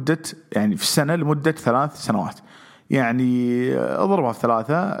 لمدة، يعني في السنة لمدة 3 سنوات. يعني أضربها في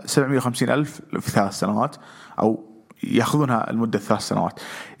 3، 750,000 في 3 سنوات، أو يأخذونها لمدة 3 سنوات.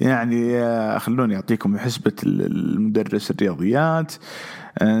 يعني خلوني أعطيكم حسبة المدرس الرياضيات.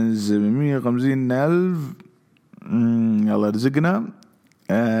 750,000 يلا رزقنا.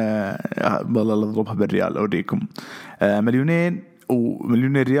 والله أضربها بالريال أوريكم. 2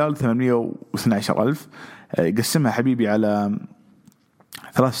 مليون ريال 812,000. قسمها حبيبي على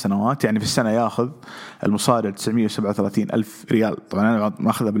 3 سنوات، يعني في السنة ياخذ المصارع 937,000 ريال. طبعا أنا ما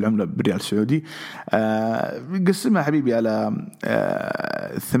أخذها بالعملة بالريال السعودي. قسمها حبيبي على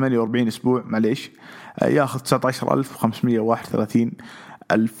 48 أسبوع، معليش، ياخذ 19,531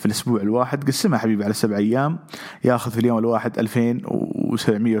 ألف في الأسبوع الواحد. قسمها حبيبي على 7 أيام، ياخذ في اليوم الواحد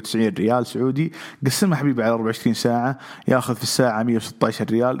 2,790 ريال سعودي. قسمها حبيبي على 24 ساعة، ياخذ في الساعة 116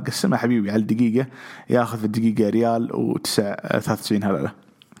 ريال. قسمها حبيبي على الدقيقة، ياخذ في الدقيقة ريال و93 هللة.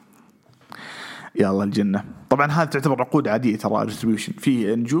 يلا الجنة. طبعا هذا تعتبر عقود عادية ترى. ريستريبيوشن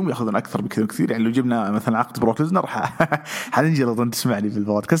في نجوم ياخذون أكثر بكثير كثير. يعني لو جبنا مثلا عقد بروك ليزنر حننجلط أن تسمعني في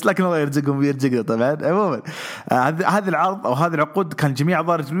البودكاست، لكن الله يرزقهم ويرزقنا طبعا. عموما هذا العرض أو هذه العقود كان جميع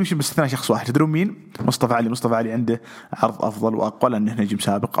أعضاء ريستريبيوشن باستثناء شخص واحد. تدرون مين؟ مصطفى علي. مصطفى علي عنده عرض أفضل وأقوى لأنه نجم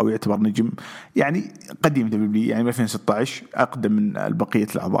سابق، أو يعتبر نجم يعني قديم دبليو، يعني 2016 أقدم من البقية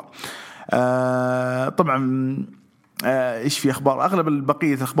الأعضاء. طبعا إيش في أخبار؟ أغلب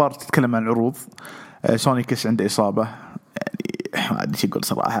البقية الأخبار تتكلم عن العروض. سونيكس عنده إصابة، يعني ما أدري شو أقول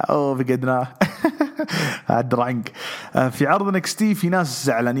صراحة. فقدناه عاد رانك. في عرض NXT في ناس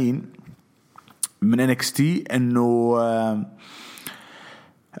زعلانين من NXT إنه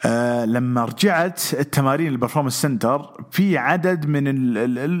لما رجعت التمارين البرفورمانس سنتر، في عدد من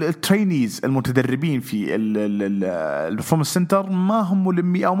الترينيز المتدربين في البرفورمانس سنتر ما هم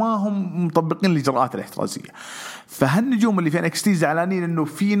ملمي أو ما هم مطبقين الإجراءات الاحترازية. فهالنجوم اللي في NXT زعلانين إنه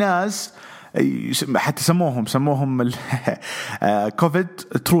في ناس حتى سموهم كوفيد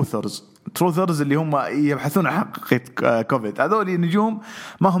تروثرز اللي هم يبحثون عن حقيقة كوفيد. هذول النجوم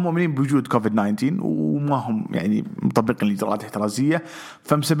ما هم مؤمنين بوجود كوفيد 19 وما هم يعني مطبقين الإجراءات الاحترازية،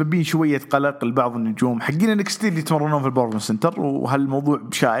 فمسببين شوية قلق لبعض النجوم حقين NXT اللي يتمرنون في البورفمان سنتر. وهالموضوع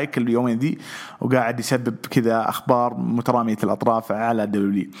شائك اليومين ذي وقاعد يسبب كذا أخبار مترامية الأطراف على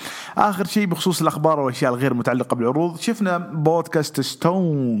دبليو. آخر شيء بخصوص الأخبار والأشياء الغير متعلقة بالعروض، شفنا بودكاست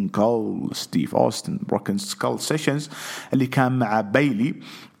ستون كول ستيف أوستن بروكن سكال سيشنز اللي كان مع بايلي.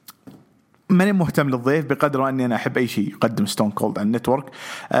 ماني مهتم للضيف بقدر أني أنا أحب أي شيء يقدم ستون كولد على النتورك.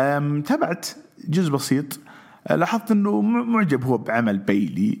 تابعت جزء بسيط، لاحظت أنه معجب هو بعمل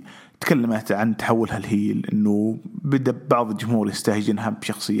بايلي. تكلمت عن تحولها الهيل، أنه بدأ بعض الجمهور يستهجنها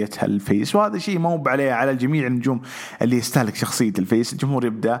بشخصيتها الفيس، وهذا شيء ما هو عليه على جميع النجوم اللي يستهلك شخصية الفيس. الجمهور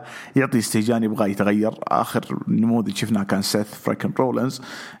يبدأ يعطي استهجان، يبغى يتغير. آخر نموذج شفناه كان سيث فريكن رولينز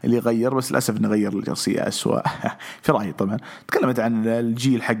اللي غير، بس للأسف نغير الشخصية أسوأ في رأيي. طبعا تكلمت عن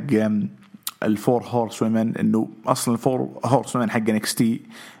الجيل حق الفور هورس ومن، انه اصلا الفور هورس ومن حق NXT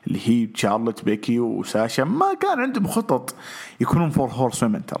اللي هي شارلوت بيكي وساشا ما كان عندهم خطط يكونون فور هورس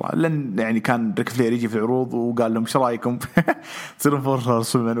ومن ترى، لان يعني كان ريك فلير يجي في العروض وقال لهم ايش رايكم تصيرون فور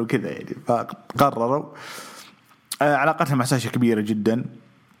هورس ومن وكذا، يعني فقرروا. علاقتها مع ساشا كبيره جدا،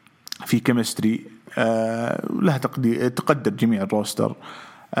 في كيمستري لها تقدر جميع الروستر.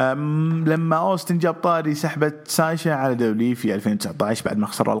 لما أوستن جاب طاري سحبة ساشا على دولي في 2019 بعد ما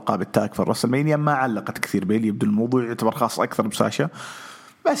خسر ألقاب التاك في الرسلمانيا، ما علقت كثير بيلي، يبدو الموضوع يعتبر خاص أكثر بساشا.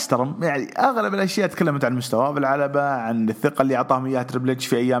 بس ترى يعني أغلب الأشياء تكلمت عن مستواه بالعلبة، عن الثقة اللي أعطاهم إياها تريبل اتش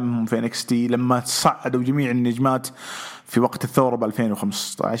في أيامهم في NXT لما تصعدوا جميع النجمات في وقت الثورة ب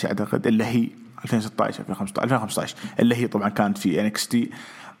 2015 أعتقد، اللي هي 2016 2015 اللي هي طبعا كانت في NXT.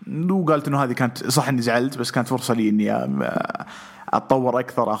 وقالت إنه هذه كانت صح إني زعلت، بس كانت فرصة لي إني أتطور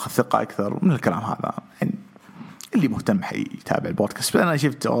أكثر، أخذ ثقة أكثر من الكلام هذا. يعني اللي مهتم يتابع البودكاست. أنا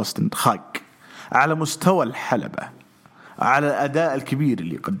شفت أوستن خاق على مستوى الحلبة، على الأداء الكبير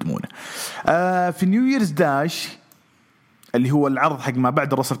اللي يقدمونه. في نيو ييرز داش اللي هو العرض حق ما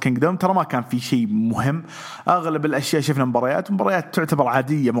بعد راسل كينجدوم ترى ما كان في شيء مهم. أغلب الأشياء شفنا مباريات تعتبر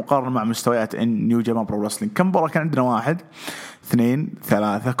عادية مقارنة مع مستويات نيو جابان برو رسلينج. كم مباراة كان عندنا؟ 1 2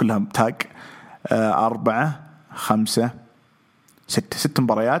 3 كلهم تاج، 4 5 6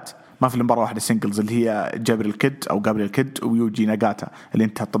 مباريات. ما في مباراة واحدة سينجلز اللي هي جابريل كيد أو جابريل كيد ويوجي ناغاتا اللي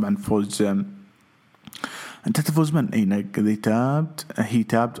انتهى طبعا فوز. انت تفوز من أي هي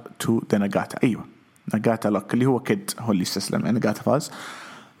تابد تو ذا ناغاتا. أيوة ناغاتا لك اللي هو كيد هو اللي استسلم، ناغاتا فاز.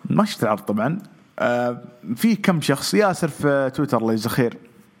 ما شفت العرض طبعا. في كم شخص ياسر في تويتر الله يجزاه خير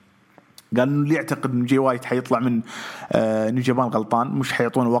قال إنه اللي يعتقد إن جي وايت حيطلع من نيو جابان غلطان، مش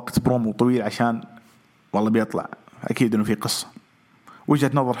حيعطونه وقت برومو طويل عشان والله بيطلع. أكيد إنه في قصة،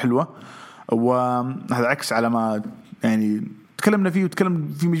 وجهة نظر حلوة، وهذا عكس على ما يعني تكلمنا فيه.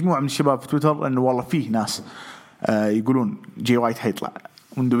 وتكلم في مجموعة من الشباب في تويتر إنه والله فيه ناس يقولون جي وايت حيطلع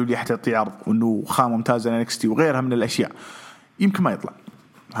وإنه اللي حتعطي عرض وإنه خامة ممتازة NXT وغيرها من الأشياء. يمكن ما يطلع،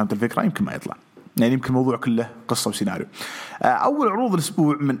 فهمت الفكرة؟ يمكن ما يطلع، يعني يمكن الموضوع كله قصة وسيناريو. أول عروض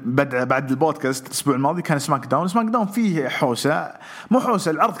الأسبوع من بعد البودكاست الأسبوع الماضي كان سماك داون فيه حوسة، مو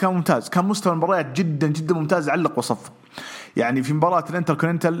حوسة، العرض كان ممتاز، كان مستوى المباريات جدا جدا ممتاز، علق وصف. يعني في مباراة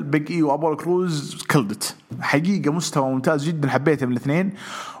الانتركوننتال بيج اي وابولو كروز كلدت حقيقة مستوى ممتاز جدا، حبيته من الاثنين.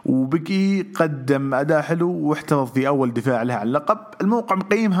 وبيج اي قدم أداء حلو واحتفظ في أول دفاع له على اللقب. الموقع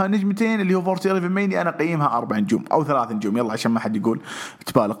مقيمها 2 نجمتين اللي هو 40 ميني، أنا قيمها 4 نجوم أو 3 نجوم يلا عشان ما حد يقول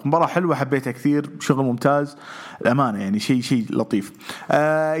تبالغ. مباراة حلوة حبيتها كثير، شغل ممتاز الأمانة، يعني شيء لطيف.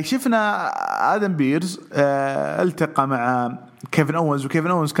 شفنا آدم بيرز التقى مع كيفن أوينز، وكيفن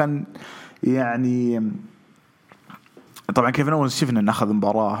أوينز كان يعني طبعا كيفن أوينز شفنا إن أخذ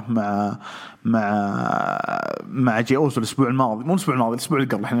مباراة مع جي أوسو الأسبوع الماضي، مو الأسبوع الماضي، الأسبوع اللي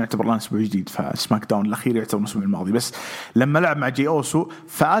قبل، إحنا نعتبر الآن أسبوع جديد، فسماك داون الأخير يعتبر الأسبوع الماضي. بس لما لعب مع جي أوسو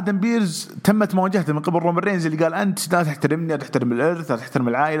فآدم بيرز تمت مواجهته من قبل رومان رينز اللي قال أنت لا تحترمني، لا تحترم الإرث، لا تحترم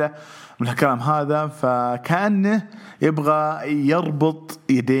العائلة، من الكلام هذا. فكأنه يبغى يربط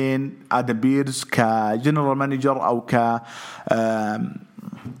يدين آدم بيرز كجنرال مانجر أو ك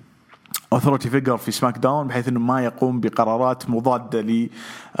authority figure في سماك داون، بحيث انه ما يقوم بقرارات مضادة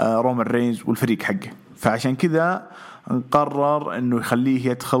لرومان رينز والفريق حقه. فعشان كذا قرر انه يخليه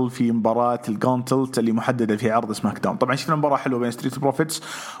يدخل في مباراة الجونتلت اللي محددة في عرض سماك داون. طبعا شفنا مباراة حلوة بين ستريت بروفيتس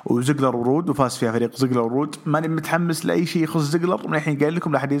وزيجلر ورود، وفاز فيها فريق زيجلر ورود. ماني متحمس لأي شيء يخص زيجلر من الحين، قايل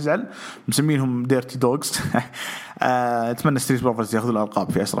لكم لا أحد يزعل، مسمينهم ديرتي دوغز. أتمنى ستريت بروفيتس ياخذوا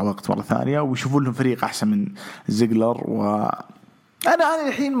الألقاب في أسرع وقت مرة ثانية ويشوفوا لهم فريق أحسن من زيجلر. أنا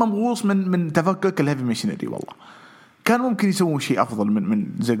الحين ممغوص من تفكك الهيفي ميشنري، والله كان ممكن يسوون شيء أفضل من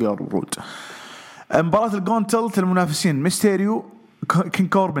زيجلر ورود. مباراة الجونتلت المنافسين ميستيريو، كين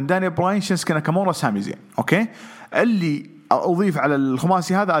كوربن، دانيال براين، شينسكي ناكامورا، سامي زين. أوكي، اللي أضيف على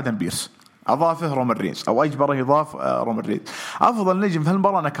الخماسي هذا آدم بيرس، أضافه رومان رينز أو أجبره يضاف رومان رينز. أفضل نجم في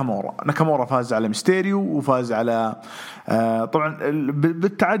المباراة ناكامورا فاز على ميستيريو وفاز على طبعا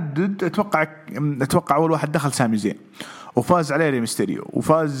بالتعدد. أتوقع أول واحد دخل سامي زين وفاز عليه ميستيريو،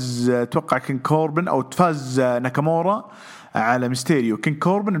 وفاز أتوقع كين كوربن أو تفاز ناكامورا على ميستيريو، كين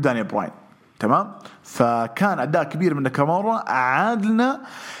كوربن ودانيال براين. تمام، فكان أداء كبير من ناكامورا، عاد لنا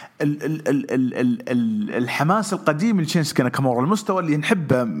الحماس القديم لشينسكي ناكامورا، المستوى اللي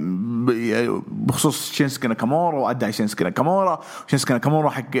نحبه بخصوص شينسكي ناكامورا وأداء شينسكي ناكامورا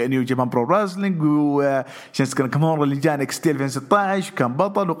حق نيو جابان برو راسلينج، وشينسكي ناكامورا اللي جاء NXT 2016 كان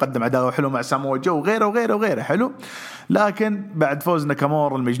بطل وقدم أداء حلو مع سامو جو وغيره حلو. لكن بعد فوز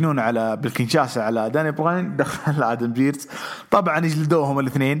ناكامورا المجنون على بالكنشاسة على داني براين، دخل آدم بيرز. طبعا يجلدوهم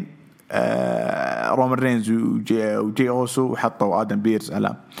الاثنين رومان رينز وجي أوسو، وحطوا آدم بيرز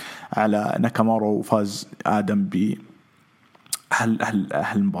على ناكامورا، وفاز آدم ب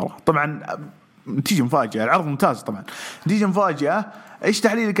المباراة. طبعا نتيجة مفاجئة، العرض ممتاز طبعا، نتيجة مفاجئة. ايش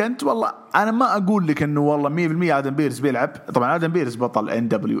تحليلك انت؟ والله انا ما اقول لك انه والله 100% آدم بيرز بيلعب. طبعا آدم بيرز بطل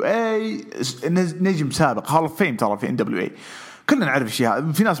NWA، نجم سابق هول اوف فيم ترى في NWA، كلنا نعرف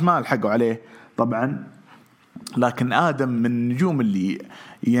الشيء، في ناس ما لحقوا عليه طبعا، لكن آدم من النجوم اللي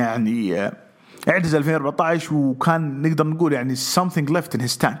يعني اعتزل 2014 وكان نقدر نقول يعني something left in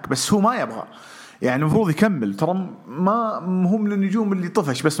his tank، بس هو ما يبغى، يعني المفروض يكمل. ترى ما هم من النجوم اللي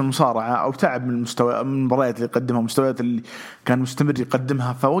طفش بس من المصارعة أو تعب من المستوى، من المباريات اللي قدمها، مستويات اللي كان مستمر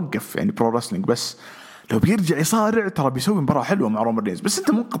يقدمها فوقف يعني برو رسلينج. بس لو بيرجع يصارع ترى بيسوي مباراة حلوة مع رومان رينز. بس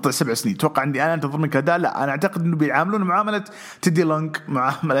أنت منقطع 7 سنين، توقع عندي أنا أنتظر منك أداء؟ لا، أنا أعتقد إنه بيعاملون معاملة تيدي لونج،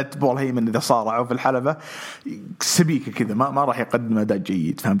 معاملة بول هيمن إذا صارعوا في الحلبة سبيكة كذا، ما راح يقدم أداء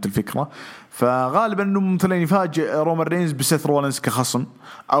جيد. فهمت الفكرة؟ فغالبا إنه مثلا يفاجئ رومان رينز بسيث رولينز كخصم،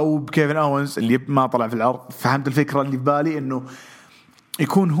 أو بكيفن أوينز اللي ما طلع في العرض. فهمت الفكرة اللي في بالي؟ إنه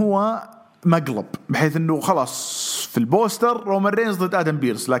يكون هو مقلب، بحيث انه خلاص في البوستر رومان رينز ضد ادم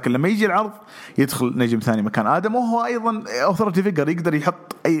بيرس، لكن لما يجي العرض يدخل نجم ثاني مكان ادم، وهو ايضا اوثورتي فيجر يقدر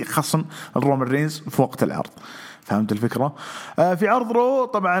يحط اي خصم الرومان رينز في وقت العرض. فهمت الفكره؟ في عرض رو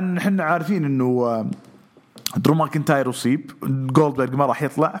طبعا احنا عارفين انه درو ماكنتاير أصيب، جولدبرغ ما راح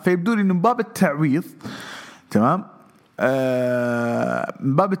يطلع، فيبدو لي إنه من باب التعويض، تمام،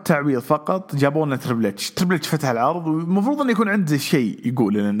 من باب التعويض فقط جابوا لنا تريبل اتش فتح العرض، والمفروض انه يكون عنده شيء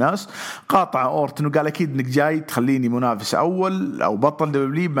يقول للناس. قاطع اورتن وقال اكيد انك جاي تخليني منافس اول او بطل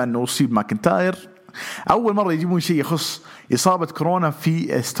دبليو بما انه اصيب ماكنتاير. اول مره يجيبون شيء يخص اصابه كورونا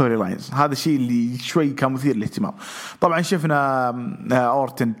في ستوري لاينز، هذا الشيء اللي شوي كان مثير للاهتمام. طبعا شفنا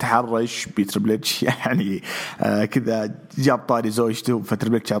اورتن تحرش بتريبل اتش يعني كذا جاب طاري زوجته،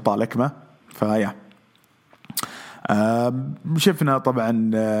 فتريبل اتش اعطاه لكمه. فيا شفنا طبعا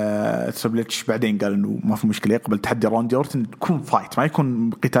تريبل اتش بعدين قال انه ما في مشكله يقبل تحدي راندي اورتن، يكون فايت ما يكون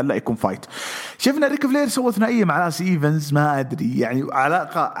قتال، لا يكون فايت. شفنا ريك فلير سوى ثنائيه مع لاس ايفنز، ما ادري يعني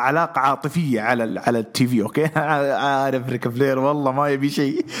علاقه عاطفيه على التي في. اوكي عارف ريك فلير والله ما يبي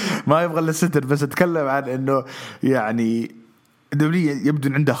شيء، ما يبغى الا ستر، بس اتكلم عن انه يعني دولية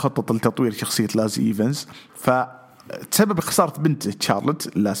يبدو عندها خطه لتطوير شخصيه لاس ايفنز، فتسبب خساره بنته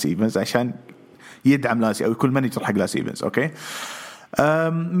شارلوت لاس ايفنز عشان يدعم لاسي او يكون مانجر حق لاس ايفنز. اوكي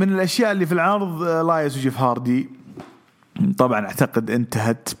من الاشياء اللي في العرض لايز وجيف هاردي، طبعا اعتقد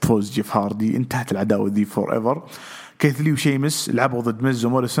انتهت بفوز جيف هاردي، انتهت العداوه ذي فور ايفر. كيث لي وشيمس لعبوا ضد ميز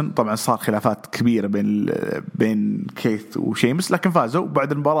وموريسون، طبعا صار خلافات كبيره بين كيث وشيمس، لكن فازوا.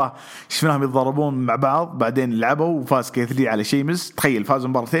 بعد المباراه شفناهم يتضاربون مع بعض، بعدين لعبوا وفاز كيث لي على شيمس. تخيل فازوا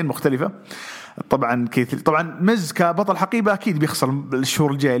مباراتين مختلفه. طبعا طبعا ميز كبطل حقيبه اكيد بيخسر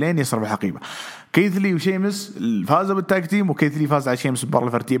الشهور الجايه لين يصرف الحقيبه. كيثلي وشيمس فازوا بالتاج تيم، وكيثلي فاز على شيمس بالمباراه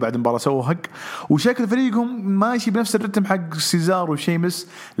الفرديه بعد مباراه سووا حق، وشكل فريقهم ماشي بنفس الرتم حق سيزار وشيمس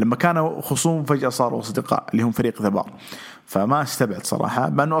لما كانوا خصوم فجاه صاروا اصدقاء اللي هم فريق ذبار. فما استبعد صراحه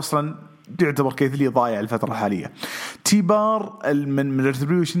بانه اصلا يعتبر كيثلي ضايع الفتره الحاليه. تيبار من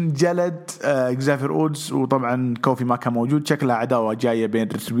ريتريبيوشن جلد اكزافير اودز، وطبعا كوفي ما كان موجود، شكلها عداوه جايه بين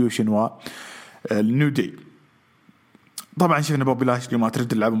ريتريبيوشن و النيو دي. طبعا شفنا بوبي لاشلي ما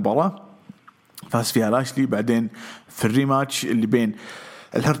ترد لعب مباراة فاز فيها لاشلي، بعدين في الريماتش اللي بين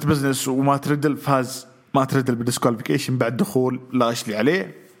الهرت بزنس وما ترد فاز ما ترد بالديسكواليفيكيشن بعد دخول لاشلي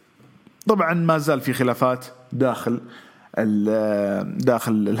عليه. طبعا ما زال في خلافات داخل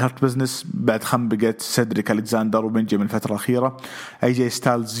الهرت بزنس بعد خنبقة سيدريك ألكساندر وبنجامين الفترة الأخيرة. اي جي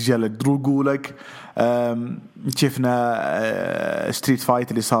ستايلز جلد درو جولك. شفنا ستريت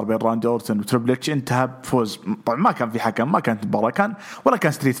فايت اللي صار بين راندي اورتن وتريبل اتش انتهى بفوز. طبعا ما كان في حكم، ما كانت مباراة ولا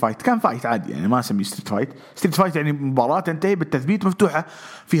كان ستريت فايت، كان فايت عادي يعني، ما اسميه ستريت فايت يعني مباراة تنتهي بالتثبيت مفتوحة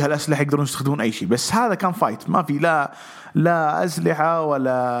فيها الأسلحة يقدرون يستخدمون أي شيء، بس هذا كان فايت ما في لا أسلحة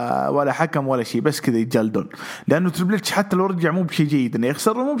ولا حكم ولا شيء، بس كذا يتجلدون. لأنه تريبل اتش حتى لو رجع مو بشيء جيد إنه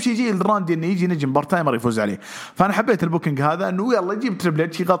يخسر، مو بشيء جيد راندي إنه يجي نجم بارتايمر يفوز عليه. فأنا حبيت البوكينج هذا، إنه يلا يجيب تريبل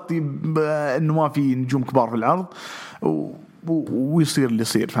اتش يغطي إنه ما في نجوم كبار في العرض ويصير اللي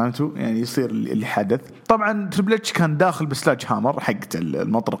يصير، فهمتوا يعني، يصير اللي حدث. طبعا تريبل اتش كان داخل بسلاج هامر حقت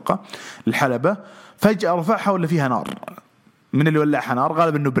المطرقة الحلبة، فجأة رفعها ولا فيها نار. من اللي ولعها نار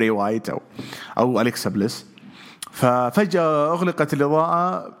غالبا إنه بري وايت أو أليكسا بليس. ففجأة أغلقت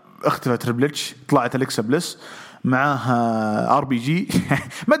الإضاءة، اختفت تريبل اتش، طلعت أليكسا بليس معاها ار بي جي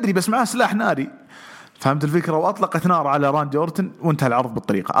ما أدري بس معاها سلاح ناري، فهمت الفكرة، وأطلقت نار على راندي أورتن وانتهى العرض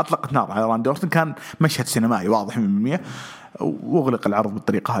بالطريقة. أطلقت نار على راندي أورتن، كان مشهد سينمائي واضح 100%، وأغلق العرض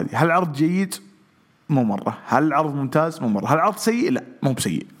بالطريقة هذه. هل العرض جيد؟ مو مرة. هل العرض ممتاز؟ مو مرة. هل العرض سيء؟ لا مو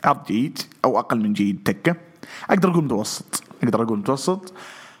بسيء، عرض جيد أو أقل من جيد، تكة أقدر أقول متوسط.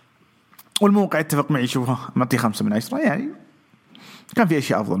 والموقع اتفق معي، شوفه معطيه 5 من 10 يعني، كان في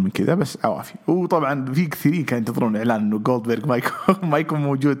أشياء أفضل من كذا بس عوافي. وطبعا في كثيرين كانوا ينتظرون إعلان إنه جولدبرغ ما يكون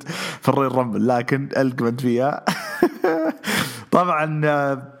موجود في الرويال رامبل، لكن القمت فيها طبعا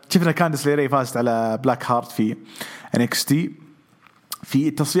شفنا كانديس ليري فازت على بلاك هارت في NXT. في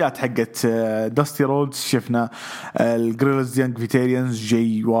التصفيات حقت داستي رودز شفنا الجريلز يانج فيتيريانز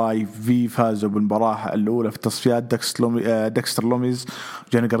جي واي في فازوا بالمباراة الأولى في التصفيات. ديكستر لوميز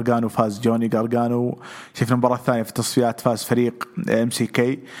جوني غارغانو فاز جوني غارغانو. شفنا المباراة الثانية في التصفيات فاز فريق MCK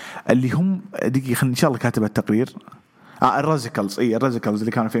اللي هم دقيقة إن شاء الله كاتب التقرير الرازيكلز. الرازيكلز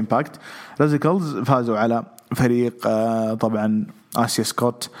اللي كانوا في إمباكت. رازيكلز فازوا على فريق طبعا آسيا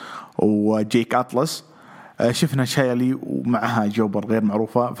سكوت وجيك أطلس. شفنا شايلي ومعها جوبر غير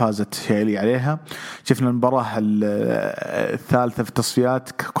معروفة، فازت شايلي عليها. شفنا المباراة الثالثة في التصفيات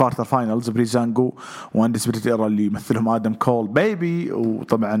كوارتر فاينلز بريزانجو واندسبريت إيرا اللي يمثلهم آدم كول بيبي،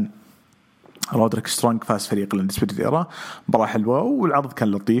 وطبعا رودريك سترونج فاز فريق الاندسبريت إيرا. مباراة حلوة والعرض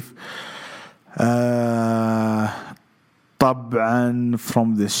كان لطيف. طبعا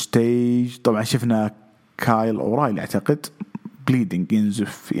from the stage طبعا شفنا كايل أورايلي أعتقد bleeding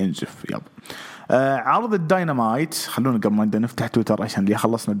ينزف يلا. عرض الداينامايت، خلونا قبل ما نفتح تويتر عشان اللي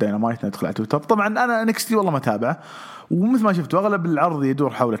خلصنا الداينامايت ندخل على تويتر. طبعا أنا نكستي والله ما تابعه، ومثل ما شفتوا أغلب العرض يدور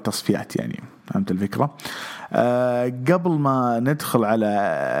حول التصفيات يعني، فهمت الفكرة. قبل ما ندخل على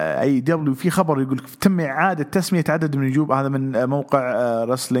أي دبليو في خبر يقول تم إعادة تسمية عدد من النجوم، هذا من موقع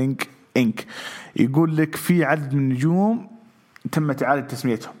رسلينج إنك، يقول لك في عدد من النجوم تمت إعادة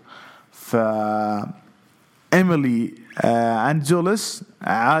تسميتهم. إيميلي أنجلوس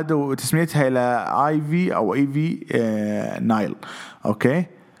عادوا تسميتها إلى آيفي أو إيفي نايل. أوكي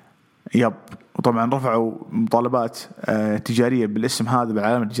يب. وطبعا رفعوا مطالبات تجارية بالاسم هذا،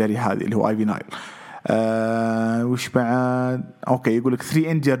 بالعلامة التجارية هذه اللي هو آيفي نايل. وش بعد؟ أوكي يقول لك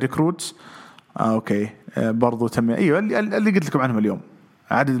 3 إنديان ريكروتس. أوكي برضو تم، أيوة اللي قلت لكم عنهم اليوم،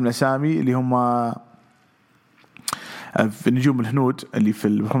 عدد من الأسامي اللي هم في نجوم الهنود اللي في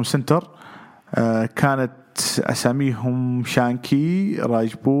البروم سنتر. كانت أساميهم شانكي،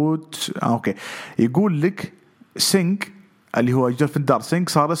 راجبوت. أوكي يقول لك سينغ اللي هو جرفندار سينغ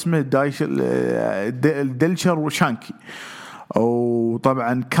صار اسمه دلشر وشانكي.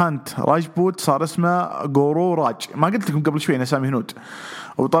 وطبعا كانت راجبوت صار اسمه غورو راج، ما قلت لكم قبل شوي أسامي هنود.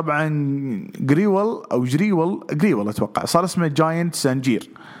 وطبعا جريول أتوقع صار اسمه جاينت زنجير.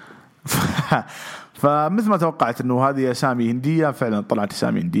 فمثل ما توقعت انه هذه اسامي هنديه، فعلا طلعت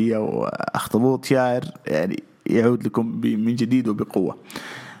اسامي هنديه. واخطبوط شاعر يعني يعود لكم من جديد وبقوه.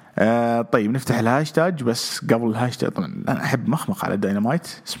 طيب نفتح الهاشتاج، بس قبل الهاشتاج طبعا انا احب مخمخ على داينامايت،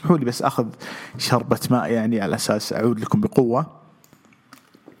 اسمحوا لي بس اخذ شربة ماء يعني على اساس اعود لكم بقوه.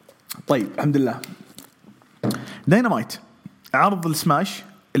 طيب الحمد لله. داينامايت عرض السماش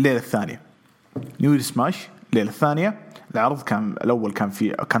الليله الثانيه، نيو سماش الليله الثانيه. العرض كان الأول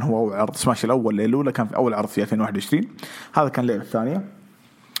كان هو عرض سماش الأول الليلة الأولى، كان في أول عرض في 2021. هذا كان الليلة الثانية.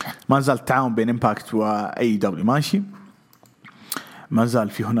 ما زال التعاون بين إمباكت وأي دبليو ماشي، ما زال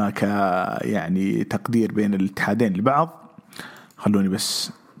في هناك يعني تقدير بين الاتحادين لبعض. خلوني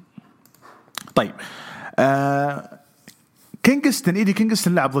بس. طيب كينغستون، إيدي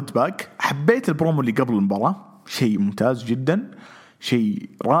كينغستون لعب ضد باك. حبيت البرومو اللي قبل المباراة، شيء ممتاز جدا، شيء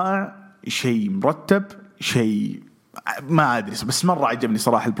رائع، شيء مرتب، شيء ما أدري بس مرة عجبني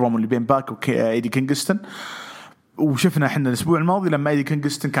صراحة البرومو اللي بين باك وإيدي كينغستون. وشفنا إحنا الأسبوع الماضي لما إيدي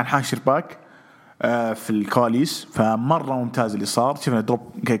كينغستون كان حاشر باك في الكواليس، فمرة ممتاز اللي صار. شفنا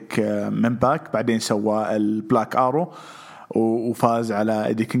دروب كيك من باك، بعدين سوى البلاك آرو وفاز على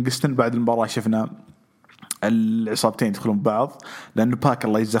إيدي كينغستون. بعد المباراة شفنا العصابتين يدخلون ببعض، لأنه باك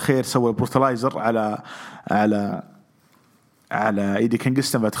الله يجزاه خير سوى البروتلايزر على إيدي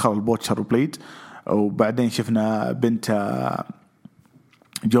كينغستون، فدخل البوتشر وبليد. وبعدين شفنا بنت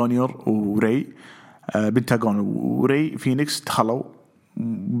جونيور وري، بنتاغون وري فينيكس دخلوا.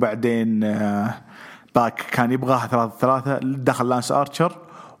 وبعدين باك كان يبغاها 3-3، دخل لانس ارتشر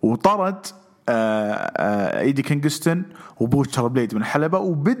وطرد ايدي كينغستون وبوتشر بليد من الحلبة،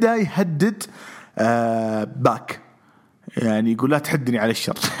 وبدأ يهدد باك، يعني يقول لا تحدني على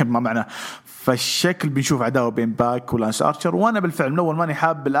الشر ما معناه. فالشكل بنشوف عداوة بين باك ولانس ارشر. وانا بالفعل من اول ماني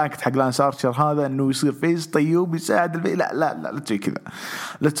حاب الاكت حق لانس ارشر هذا، انه يصير فيز طيب يساعد لا تسوي كذا،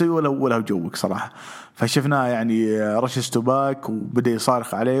 لا تسوي ولا جوك صراحة. فشفناه يعني رشسته باك وبدأ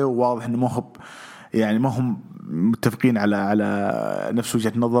يصارخ عليه، وواضح انه ما هم متفقين على نفس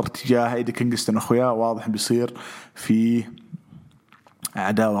وجهة نظر تجاه ايدي كينغستون واخوياه. واضح بيصير في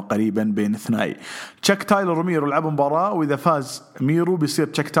عداوة قريبا بين اثنين. تشاك تايلر وميرو لعبوا مباراة، وإذا فاز ميرو بيصير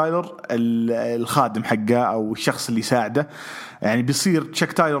تشاك تايلر الخادم حقه أو الشخص اللي يساعده. يعني بيصير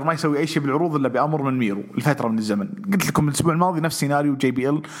تشاك تايلر ما يسوي أي شيء بالعروض إلا بأمر من ميرو لفترة من الزمن. قلت لكم الأسبوع الماضي نفس سيناريو جي بي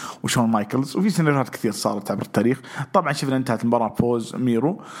إل وشون مايكلز، وفي سيناريوهات كثير صارت عبر التاريخ. طبعا شفنا انتهت المباراة فوز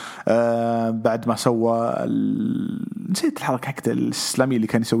ميرو بعد ما سوى نسيت الحركة حقته الإسلامية اللي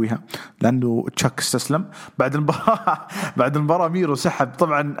كان يسويها، لأنه تشاك استسلم. بعد المباراة ميرو سحب.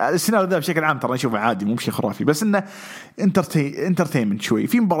 طبعا السيناريو ذا بشكل عام ترى نشوفه عادي، مو شيء خرافي، بس انه انترتينمنت شوي،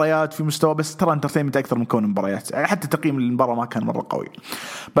 في مباريات في مستوى، بس ترى انترتينمنت اكثر من كون مباريات. حتى تقييم المباراة ما كان مرة قوي.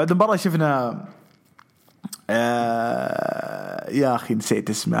 بعد المباراة شفنا يا أخي نسيت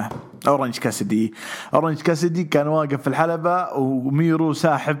اسمه، أورنج كاسدي كان واقف في الحلبة، وميرو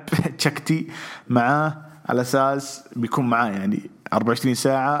ساحب تشكتي معاه على أساس بيكون معاه يعني 24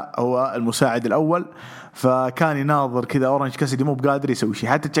 ساعة، هو المساعد الأول. فكان يناظر كذا أورنج كاسدي مو بقادر يسوي شيء،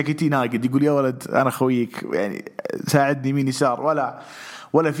 حتى تشكتي ناقد يقول يا ولد أنا خويك يعني ساعدني يمين يسار،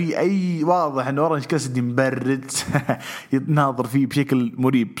 ولا في أي. واضح أن أورنج كاسدي مبرد يتناظر فيه بشكل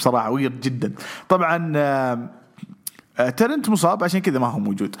مريب صراحة، ويرد جدا. طبعا ترنت مصاب عشان كذا ما هو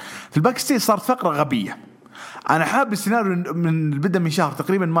موجود في الباك ستيج. صارت فقرة غبية. أنا حاب السيناريو من البدء من شهر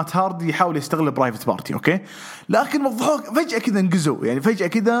تقريبا مات هاردي يحاول يستغل برايفت بارتي أوكي، لكن وضحوه فجأة كذا انجزوا، يعني فجأة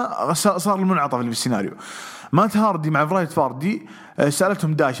كذا صار المنعطف اللي في السيناريو. مات هاردي مع برايفت بارتي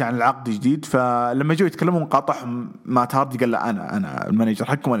سألتهم داش عن العقد جديد، فلما جو يتكلمون قاطعهم مات هاردي قال لا أنا المانجر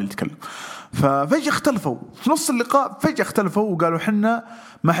حقكم أنا اللي أتكلم. ففجأة اختلفوا في نص اللقاء، فجأة اختلفوا وقالوا حنا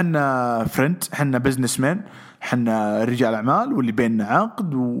ما حنا فريند، حنا بزنس مان، حنا رجال أعمال واللي بيننا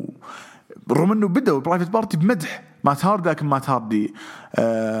عقد. رغم انه بدأوا برايفت بارتي بمدح مات هاردي، لكن مات هاردي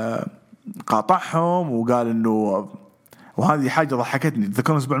قاطعهم وقال انه، وهذه حاجه ضحكتني.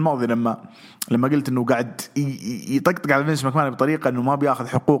 تذكرون الاسبوع الماضي لما قلت انه قاعد يطقطق على فينس ماكمان بطريقه انه ما بياخذ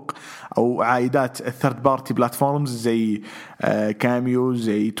حقوق او عائدات الثيرد بارتي بلاتفورمز زي كاميو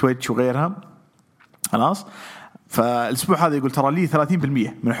زي تويتش وغيرها. خلاص فالاسبوع هذا يقول ترى لي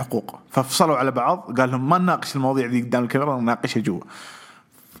 30% من الحقوق، ففصلوا على بعض قال لهم ما نناقش المواضيع دي قدام الكاميرا، نناقشها جوا.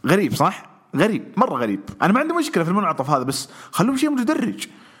 غريب صح؟ غريب مرة غريب. أنا ما عندي مشكلة في المنعطف هذا، بس خلوه شيء متدرج.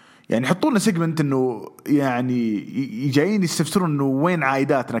 يعني حطوا لنا سيجمنت إنه يعني جايين يستفسرون إنه وين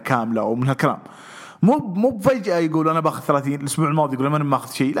عائداتنا كاملة أو من هالكلام. مو بفجأة يقول أنا باخذ 30. الأسبوع الماضي يقول أنا ما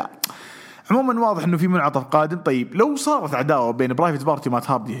أخذ شيء. لا عموما واضح إنه في منعطف قادم. طيب لو صارت عداوة بين برايفت بارتي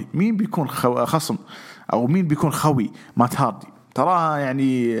ومات هاردي، مين بيكون خصم أو مين بيكون خوي مات هاردي؟ تراها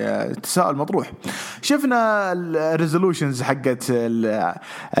يعني تساؤل مطروح. شفنا الريزولوشنز حقت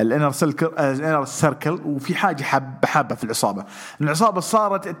الانر سيركل، وفي حاجه حابه في العصابه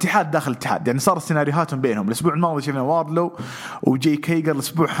صارت اتحاد داخل اتحاد، يعني صار سيناريوهاتهم بينهم. الاسبوع الماضي شفنا واردلو وجي كيجر،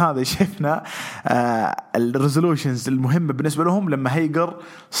 الاسبوع هذا شفنا الريزولوشنز المهمه بالنسبه لهم لما هيجر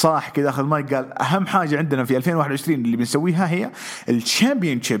صاح كذا اخذ المايك قال اهم حاجه عندنا في 2021 اللي بنسويها هي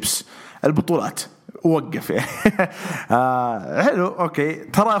الشامبيونشيبس، البطولات. وقف حلو اوكي.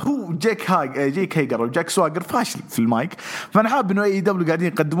 ترى هو جي كيجر وجاك سواجر فاشل في المايك، فانا حاب انه اي دبليو قاعدين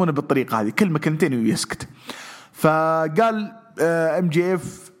يقدمونه بالطريقه هذه، كلمه كلمتين ويسكت. فقال ام جي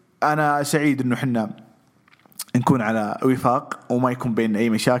اف انا سعيد انه حنا نكون على وفاق وما يكون بين اي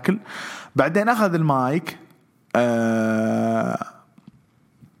مشاكل. بعدين اخذ المايك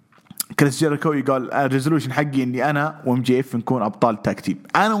كريس جيريكو يقول الريزولوشن حقي اني انا وام جي اف نكون ابطال تاك تيم،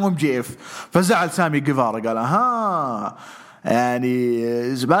 انا وام جي اف. فزعل سامي جيفارا قال اها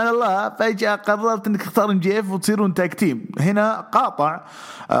يعني سبحان الله فجأة قررت انك تختار ام جي اف وتصيرون تاك تيم. هنا قاطع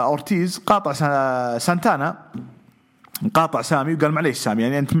اورتيز، قاطع سانتانا، قاطع سامي وقال معليش سامي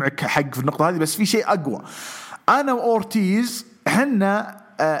يعني انت معك حق في النقطة هذه، بس في شيء اقوى. انا واورتيز حنا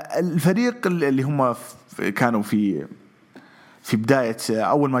الفريق اللي هم كانوا في بداية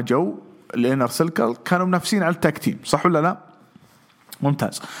أول ما جو الانر سيركل كانوا منافسين على التاك تيم، صح ولا لا؟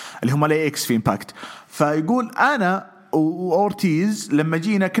 ممتاز. اللي هم لاي اكس في امباكت. فيقول أنا وأورتيز لما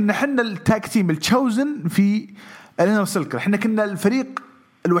جينا كنا حنا التاك تيم التشوزن في الانر سيركل، حنا كنا الفريق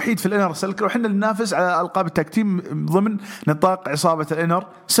الوحيد في الانر سيركل، وحنا اللي ننافس على ألقاب التاك تيم ضمن نطاق عصابة الانر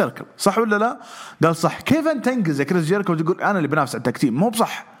سيركل، صح ولا لا؟ قال صح. كيف أنت تنقز كريس جيريكو وتقول أنا اللي بنافس على التاك تيم؟ مو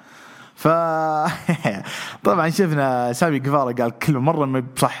بصح. طبعا شفنا سامي جيفارا قال كلمة مرة ما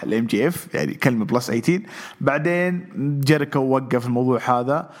بصح الام جي اف، يعني كلمة بلس 18. بعدين جيريكو وقف الموضوع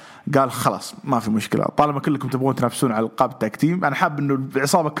هذا قال خلاص ما في مشكلة، طالما كلكم تبغون تنافسون على القاب التاك تيم، انا حاب انه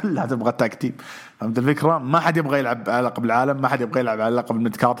العصابة كلها تبغى التاك تيم. فهمت الفكرة؟ ما حد يبغى يلعب على لقب العالم، ما حد يبغى يلعب على لقب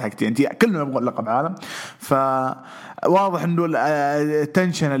الميدكارد حق تي ان تي، كلنا نبغى لقب العالم. فواضح انه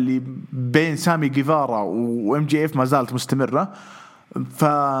التنشن اللي بين سامي جيفارا وام جي اف ما زالت مستمرة.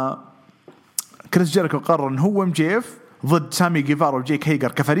 كريس جيريكو قرر ان هو ام جي اف ضد سامي جيفارا وجيك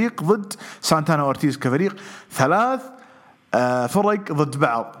هيجر كفريق، ضد سانتانا وارتيز كفريق، 3 فرق ضد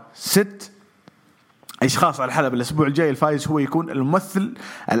بعض، 6 اشخاص على الحلبة. الاسبوع الجاي الفايز هو يكون الممثل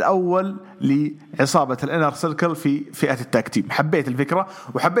الاول لعصابة الانر سيركل في فئة التاك تيم. حبيت الفكرة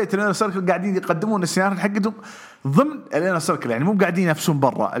وحبيت الانر سيركل قاعدين يقدمون السيناريو حقهم ضمن الانر سيركل، يعني مو قاعدين ينافسون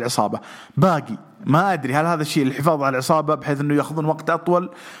برا العصابة. باقي ما ادري هل هذا الشيء الحفاظ على العصابة بحيث انه ياخذون وقت اطول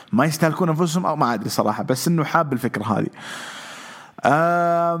ما يستهلكون انفسهم، او ما ادري صراحة، بس انه حاب الفكرة هذه.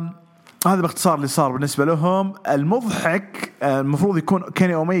 هذا باختصار اللي صار بالنسبة لهم. المضحك المفروض يكون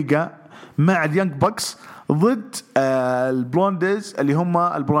كيني أوميجا مع اليانج بوكس ضد البلوندز اللي هم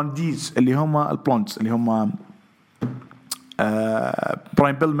البلونديز اللي هم البلوندز اللي هم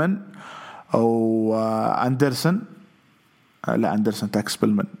براين بيلمان أو أندرسون، لا أندرسون تاكس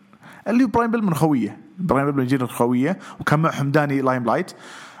بيلمان، اللي هو براين بيلمان خوية، براين بيلمان جيل الخوية، وكان معهم داني لايملايت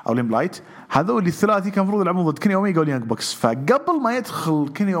أو ليملايت. هذول الثلاثي كان المفروض يلعبون ضد كيني أوميجا واليانج بوكس. فقبل ما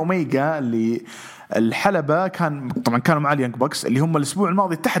يدخل كيني أوميجا للحلبة طبعا كانوا مع اليانج بوكس اللي هم الأسبوع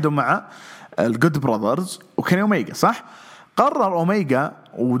الماضي اتحدوا مع الجود براذرز وكيني أوميجا، صح؟ قرر أوميجا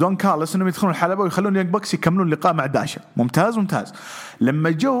ودون كارلوس إنهم يدخلون الحلبة ويخلون يانج بوكس يكملون اللقاء مع داشا. ممتاز. لما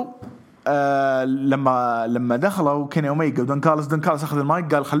جو لما دخلوا كيني أوميجا ودون كارلوس، دون كارلوس أخذ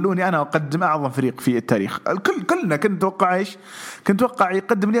المايك قال خلوني أنا أقدم أعظم فريق في التاريخ. كلنا كنت أتوقع إيش؟ كنت أتوقع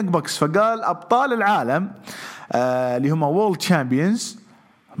يقدم اليانج بوكس. فقال أبطال العالم اللي هم وورلد تشامبيونز.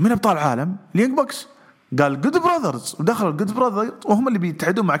 من أبطال العالم؟ اليانج بوكس. قال جود براذرز، ودخلوا الجود براذرز وهم اللي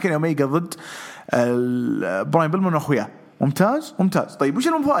بيتحدون مع كيني أوميجا ضد براين بيلمان وأخوياه. ممتاز. طيب وش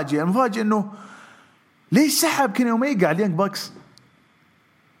المفاجئ؟ المفاجئ إنه ليش سحب كيني أوميجا على اليانج بوكس؟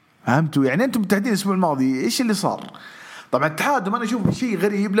 فهمتوا يعني؟ أنتم متحدين الأسبوع الماضي إيش اللي صار؟ طبعا اتحادهم أنا أشوف شيء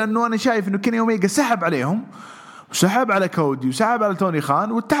غريب، لأنه أنا شايف إنه كيني أوميجا سحب عليهم وسحب على كودي وسحب على توني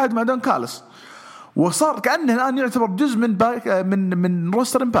خان واتحد مع دون كارلوس، وصار كأنه الآن يعتبر جزء من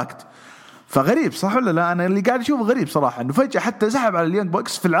روستر امباكت. فغريب صح ولا لا؟ أنا اللي قاعد أشوفه غريب صراحة، إنه فجأة حتى سحب على اليانج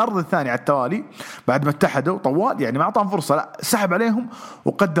بوكس في العرض الثاني على التوالي بعد ما اتحدوا طوال، يعني ما أعطاهم فرصة، لا سحب عليهم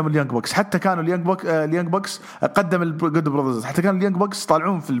وقدم اليانج بوكس. حتى كانوا اليانج بوكس قدم الجود براذرز، حتى كانوا اليانج بوكس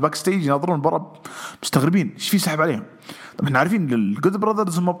طالعون في الباك ستيج يناظرون برا مستغربين إيش في سحب عليهم. طب احنا عارفين الجود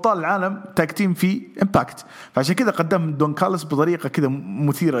براذرز هم ابطال العالم تاك تيم في امباكت، فعشان كذا قدم دون كارلوس بطريقة كذا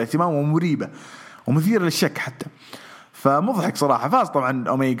مثيرة للاهتمام ومريبة ومثيرة للشك حتى. فمضحك صراحة. فاز طبعا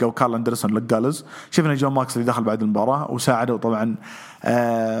أوميجا وكارل أندرسون للجالز. شفنا جون ماكس اللي دخل بعد المباراة وساعده طبعا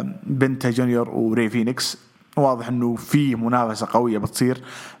بنتا جونيور وري فينيكس. واضح إنه في منافسة قوية بتصير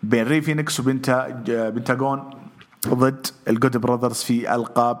بين ري فينيكس وبنتاغون ضد الجود براذرز في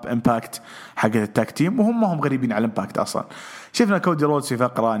ألقاب إمباكت حق التاك تيم، وهم ما هم غريبين على إمباكت أصلا. شفنا كودي رودز في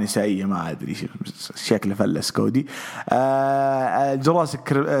فقرة نسائية ما أدري شكله فلس كودي.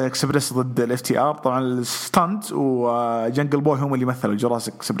 جوراسيك اكسبريس ضد الاف تي ار، طبعا الستاند وجنجل بوي هم اللي مثلوا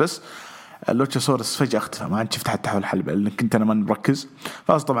جوراسيك اكسبريس. لوتشاسورس فجأة اختفى، ما عاد شفت حتى حول الحلبة لأن كنت أنا ما مركز.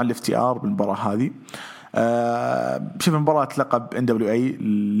 فاز طبعا الاف تي ار بالمباراة هذه. شفنا مباراة لقب NWA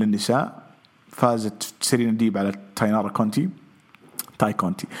للنساء، فازت سيرينا ديب على تاي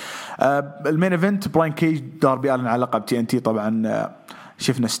كونتي. المين ايفنت براين كيج داربي آلن على لقب TNT. طبعا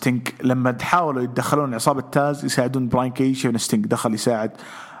شفنا ستينك لما حاولوا يدخلون عصابة تاز يساعدون براين كيج، شفنا ستينك دخل يساعد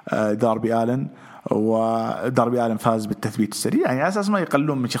داربي آلن، وداربي آلن فاز بالتثبيت السريع، يعني على أساس ما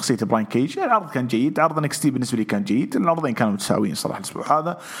يقلون من شخصية براين كيج. العرض كان جيد، عرض NXT بالنسبة لي كان جيد، العرضين كانوا متساويين صراحة الأسبوع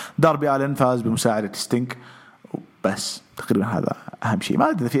هذا. داربي آلن فاز بمساعدة ستينك بس تقريبا هذا أهم شيء. ما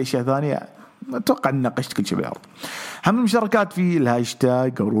أدري في أشياء ثانية، أتوقع أن ناقشت كل شيء بالعرض. هم المشاركات في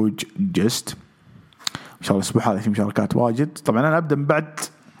الهاشتاج هروج جست، إن شاء الله الأسبوع هذا في مشاركات واجد. طبعا أنا أبدأ من بعد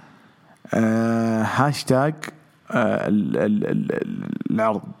هاشتاج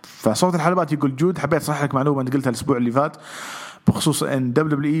العرض. فصوت الحلبات يقول جود حبيت أصحح لك معلومة أنت قلتها الأسبوع اللي فات بخصوص ان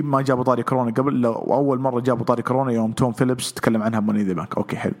WWE ما جابوا طاري كورونا قبل، لو أول مرة جابوا طاري كورونا يوم توم فيليبس تكلم عنها بموني ذا بانك.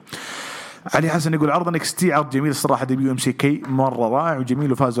 أوكي حلو. علي حسن يقول عرض NXT عرض جميل الصراحة، WMCK مرة رائع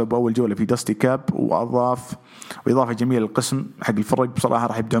وجميل، وفازوا بأول جولة في داستي كاب، وإضافة جميلة للقسم حق الفرق بصراحة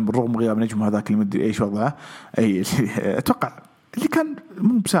راح يبدعون بالرغم غياب نجم هذاك اللي مدري إيش وضعه. أي أتوقع اللي كان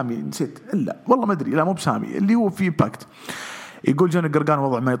مو بسامي، نسيت لا والله ما أدري، لا مو بسامي اللي هو في إمباكت. يقول جوني قرقان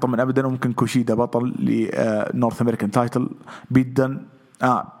وضع ما يطمن أبدا، وممكن كوشيدا بطل لنورث أمريكان تايتل.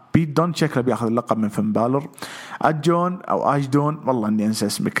 بيت دون شكله بياخذ اللقب من فن بالر. أجون أو أجدون والله إني أنسى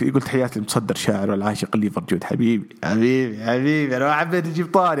اسمك. يقول تحياتي المتصدر شاعر والعاشق ليفر جود. حبيبي أنا ما حبيت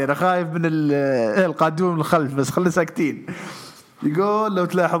أجيب طاري، أنا خايف من القادمون من الخلف بس خلنا ساكتين. يقول لو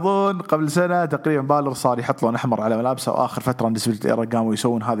تلاحظون قبل سنة تقريبا بالر صار يحط لون أحمر على ملابسه، وآخر فترة نسبة إيرا قاموا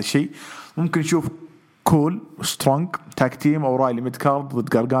يسوون هذا الشيء. ممكن نشوف كول وسترونج تاك تيم أو رايلي ميدكارد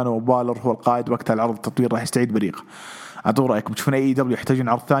ضد قرقانو وبالر هو القائد. وقت العرض التطوير راح يستعيد بريقه. أعطوا رأيكم، تشوفون دبليو يحتاجون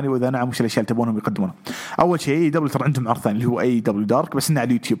عرض ثاني؟ وإذا نعم وش الأشياء اللي تبونهم يقدمونها؟ أول شيء دبليو ترى عندهم عرض ثاني اللي هو دبليو دارك، بس إنه على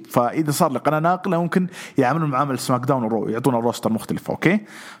اليوتيوب، فإذا صار لقناة ناقلة ممكن يعملون معاملة سماك داون ورو، يعطونا روستر مختلف. أوكي،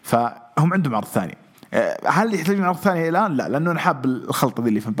 فهم عندهم عرض ثاني. هل يحتاجون عرض ثاني الآن؟ لا، لأنه نحب الخلطة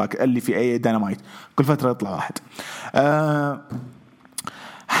اللي في باك اللي في داينامايت كل فترة يطلع واحد.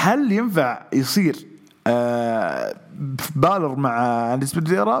 هل ينفع يصير بالر مع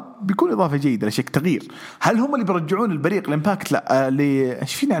الاسبوع؟ بيكون إضافة جيدة لشيء تغيير. هل هم اللي بيرجعون البريق الامباكت؟ لا، اللي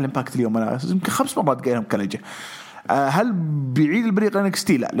شفنا على الامباكت اليوم أنا يمكن 5 مرات قايلهم كلجة. هل بيعيد البريق NXT؟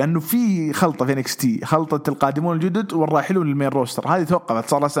 لا، لأنه في خلطة في NXT، خلطة القادمون الجدد والراحلون للمين روستر. هذه توقفت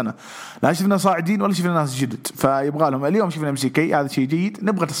صار لها سنة، لا شفنا صاعدين ولا شفنا ناس جدد، فيبغى لهم. اليوم شفنا MCK، هذا شيء جيد.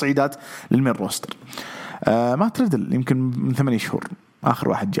 نبغى تصعيدات للمين روستر. ما تردل يمكن من 8 شهور آخر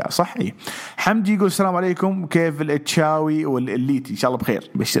واحد جاء صحيح. حمدي يقول السلام عليكم، كيف التشاوي والإليتي؟ إن شاء الله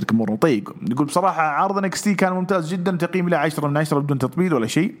بخير، بشترك أمور طيب. يقول بصراحة عرض NXT كان ممتاز جدا، تقييم له 10 من 10 بدون تطبيل ولا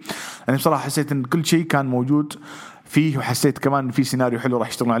شيء. أنا بصراحة حسيت إن كل شيء كان موجود فيه، وحسيت كمان في سيناريو حلو راح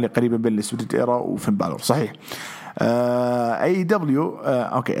يشتغلون عليه قريبا بين السبيريت إيرا وفين بالور. صحيح. اي دبليو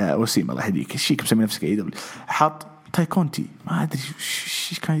اوكي وسيم الله يهديك، الشيك مسمي نفسك اي دبليو، حاط تايكونتي ما ادري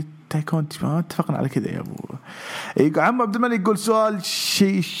ايش كان تايكونتي، ما اتفقنا على كذا يا ابو عم عبد الملك. يقول سؤال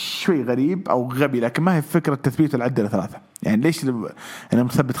شوي غريب او غبي، لكن ما هي فكره تثبيت العدة ثلاثة؟ يعني ليش انا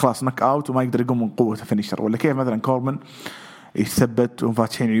مثبت خلاص نك اوت وما يقدر يقوم من قوه فينيشر؟ ولا كيف مثلا كورمان يثبت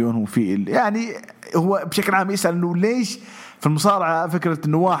وفاتحين عيونهم في يعني هو بشكل عام يسأل انه ليش في المصارعه فكره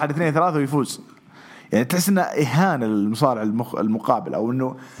انه 1 2 3 ويفوز؟ يعني تحس انه اهانه للمصارع المقابل، او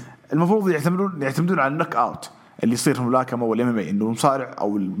انه المفروض يعتمدون على النك اوت اللي يصير في الملاكمه والام ام اي، انه المصارع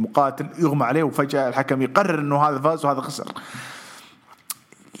او المقاتل يغمى عليه وفجاه الحكم يقرر انه هذا فاز وهذا خسر.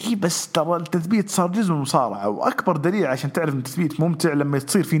 بس ترى التثبيت صار جزء من المصارعه، واكبر دليل عشان تعرف ان التثبيت ممتع لما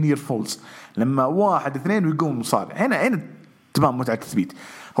تصير في نير فولز، لما 1 2 ويقوم المصارع. هنا تمام متعه التثبيت.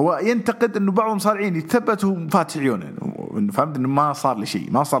 هو ينتقد انه بعض المصارعين يتثبتوا فاتح عيونه، انه فهمت انه ما صار له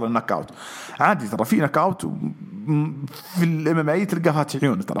شيء، ما صار النك اوت. عادي ترى في نك اوت في الام ام اي تلقى فاتح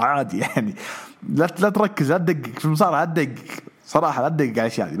عيونه، ترى عادي يعني. لا تركز، لا تدقق في المصارعه، لا تدقق صراحه، لا تدقق على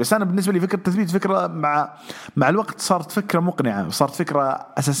الاشياء دي. بس انا بالنسبه لي فكره التثبيت فكره مع الوقت صارت فكره مقنعه، صارت فكره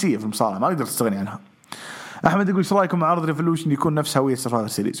اساسيه في المصارعه، ما نقدر نستغني عنها. احمد يقول ايش رايكم مع عرض ريفولوشن يكون نفس هويه سرفايفر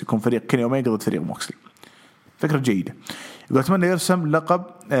سيريز، يكون فريق كيني اوميجا ضد فريق موكسلي؟ فكرة جيدة. يقول أتمنى يرسم لقب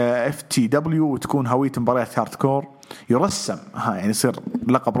FTW وتكون هوية مباريات هاردكور، يرسم يعني يصير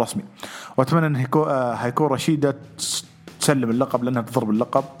لقب رسمي. وأتمنى أن هيكون رشيدة تسلم اللقب لأنها تضرب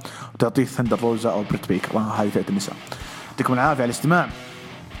اللقب وتعطيه ثندر روزا أو بريت بيكر، هذه فئة النساء. يعطيكم العافية على الاستماع،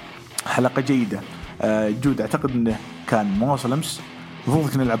 حلقة جيدة. جود أعتقد أنه كان مواصل أمس، المفروض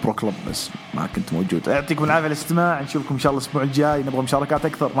كنا نلعب برو كلوب بس ما كنت موجود. يعطيكم العافية على الاستماع، نشوفكم إن شاء الله الأسبوع الجاي. نبغى مشاركات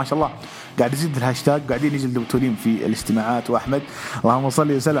أكثر، ما شاء الله قاعد يزيد الهاشتاج، قاعدين يجلدوا تولين في الاستماعات. وأحمد اللهم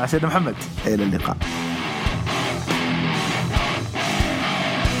صل وسلم على سيدنا محمد، إلى اللقاء.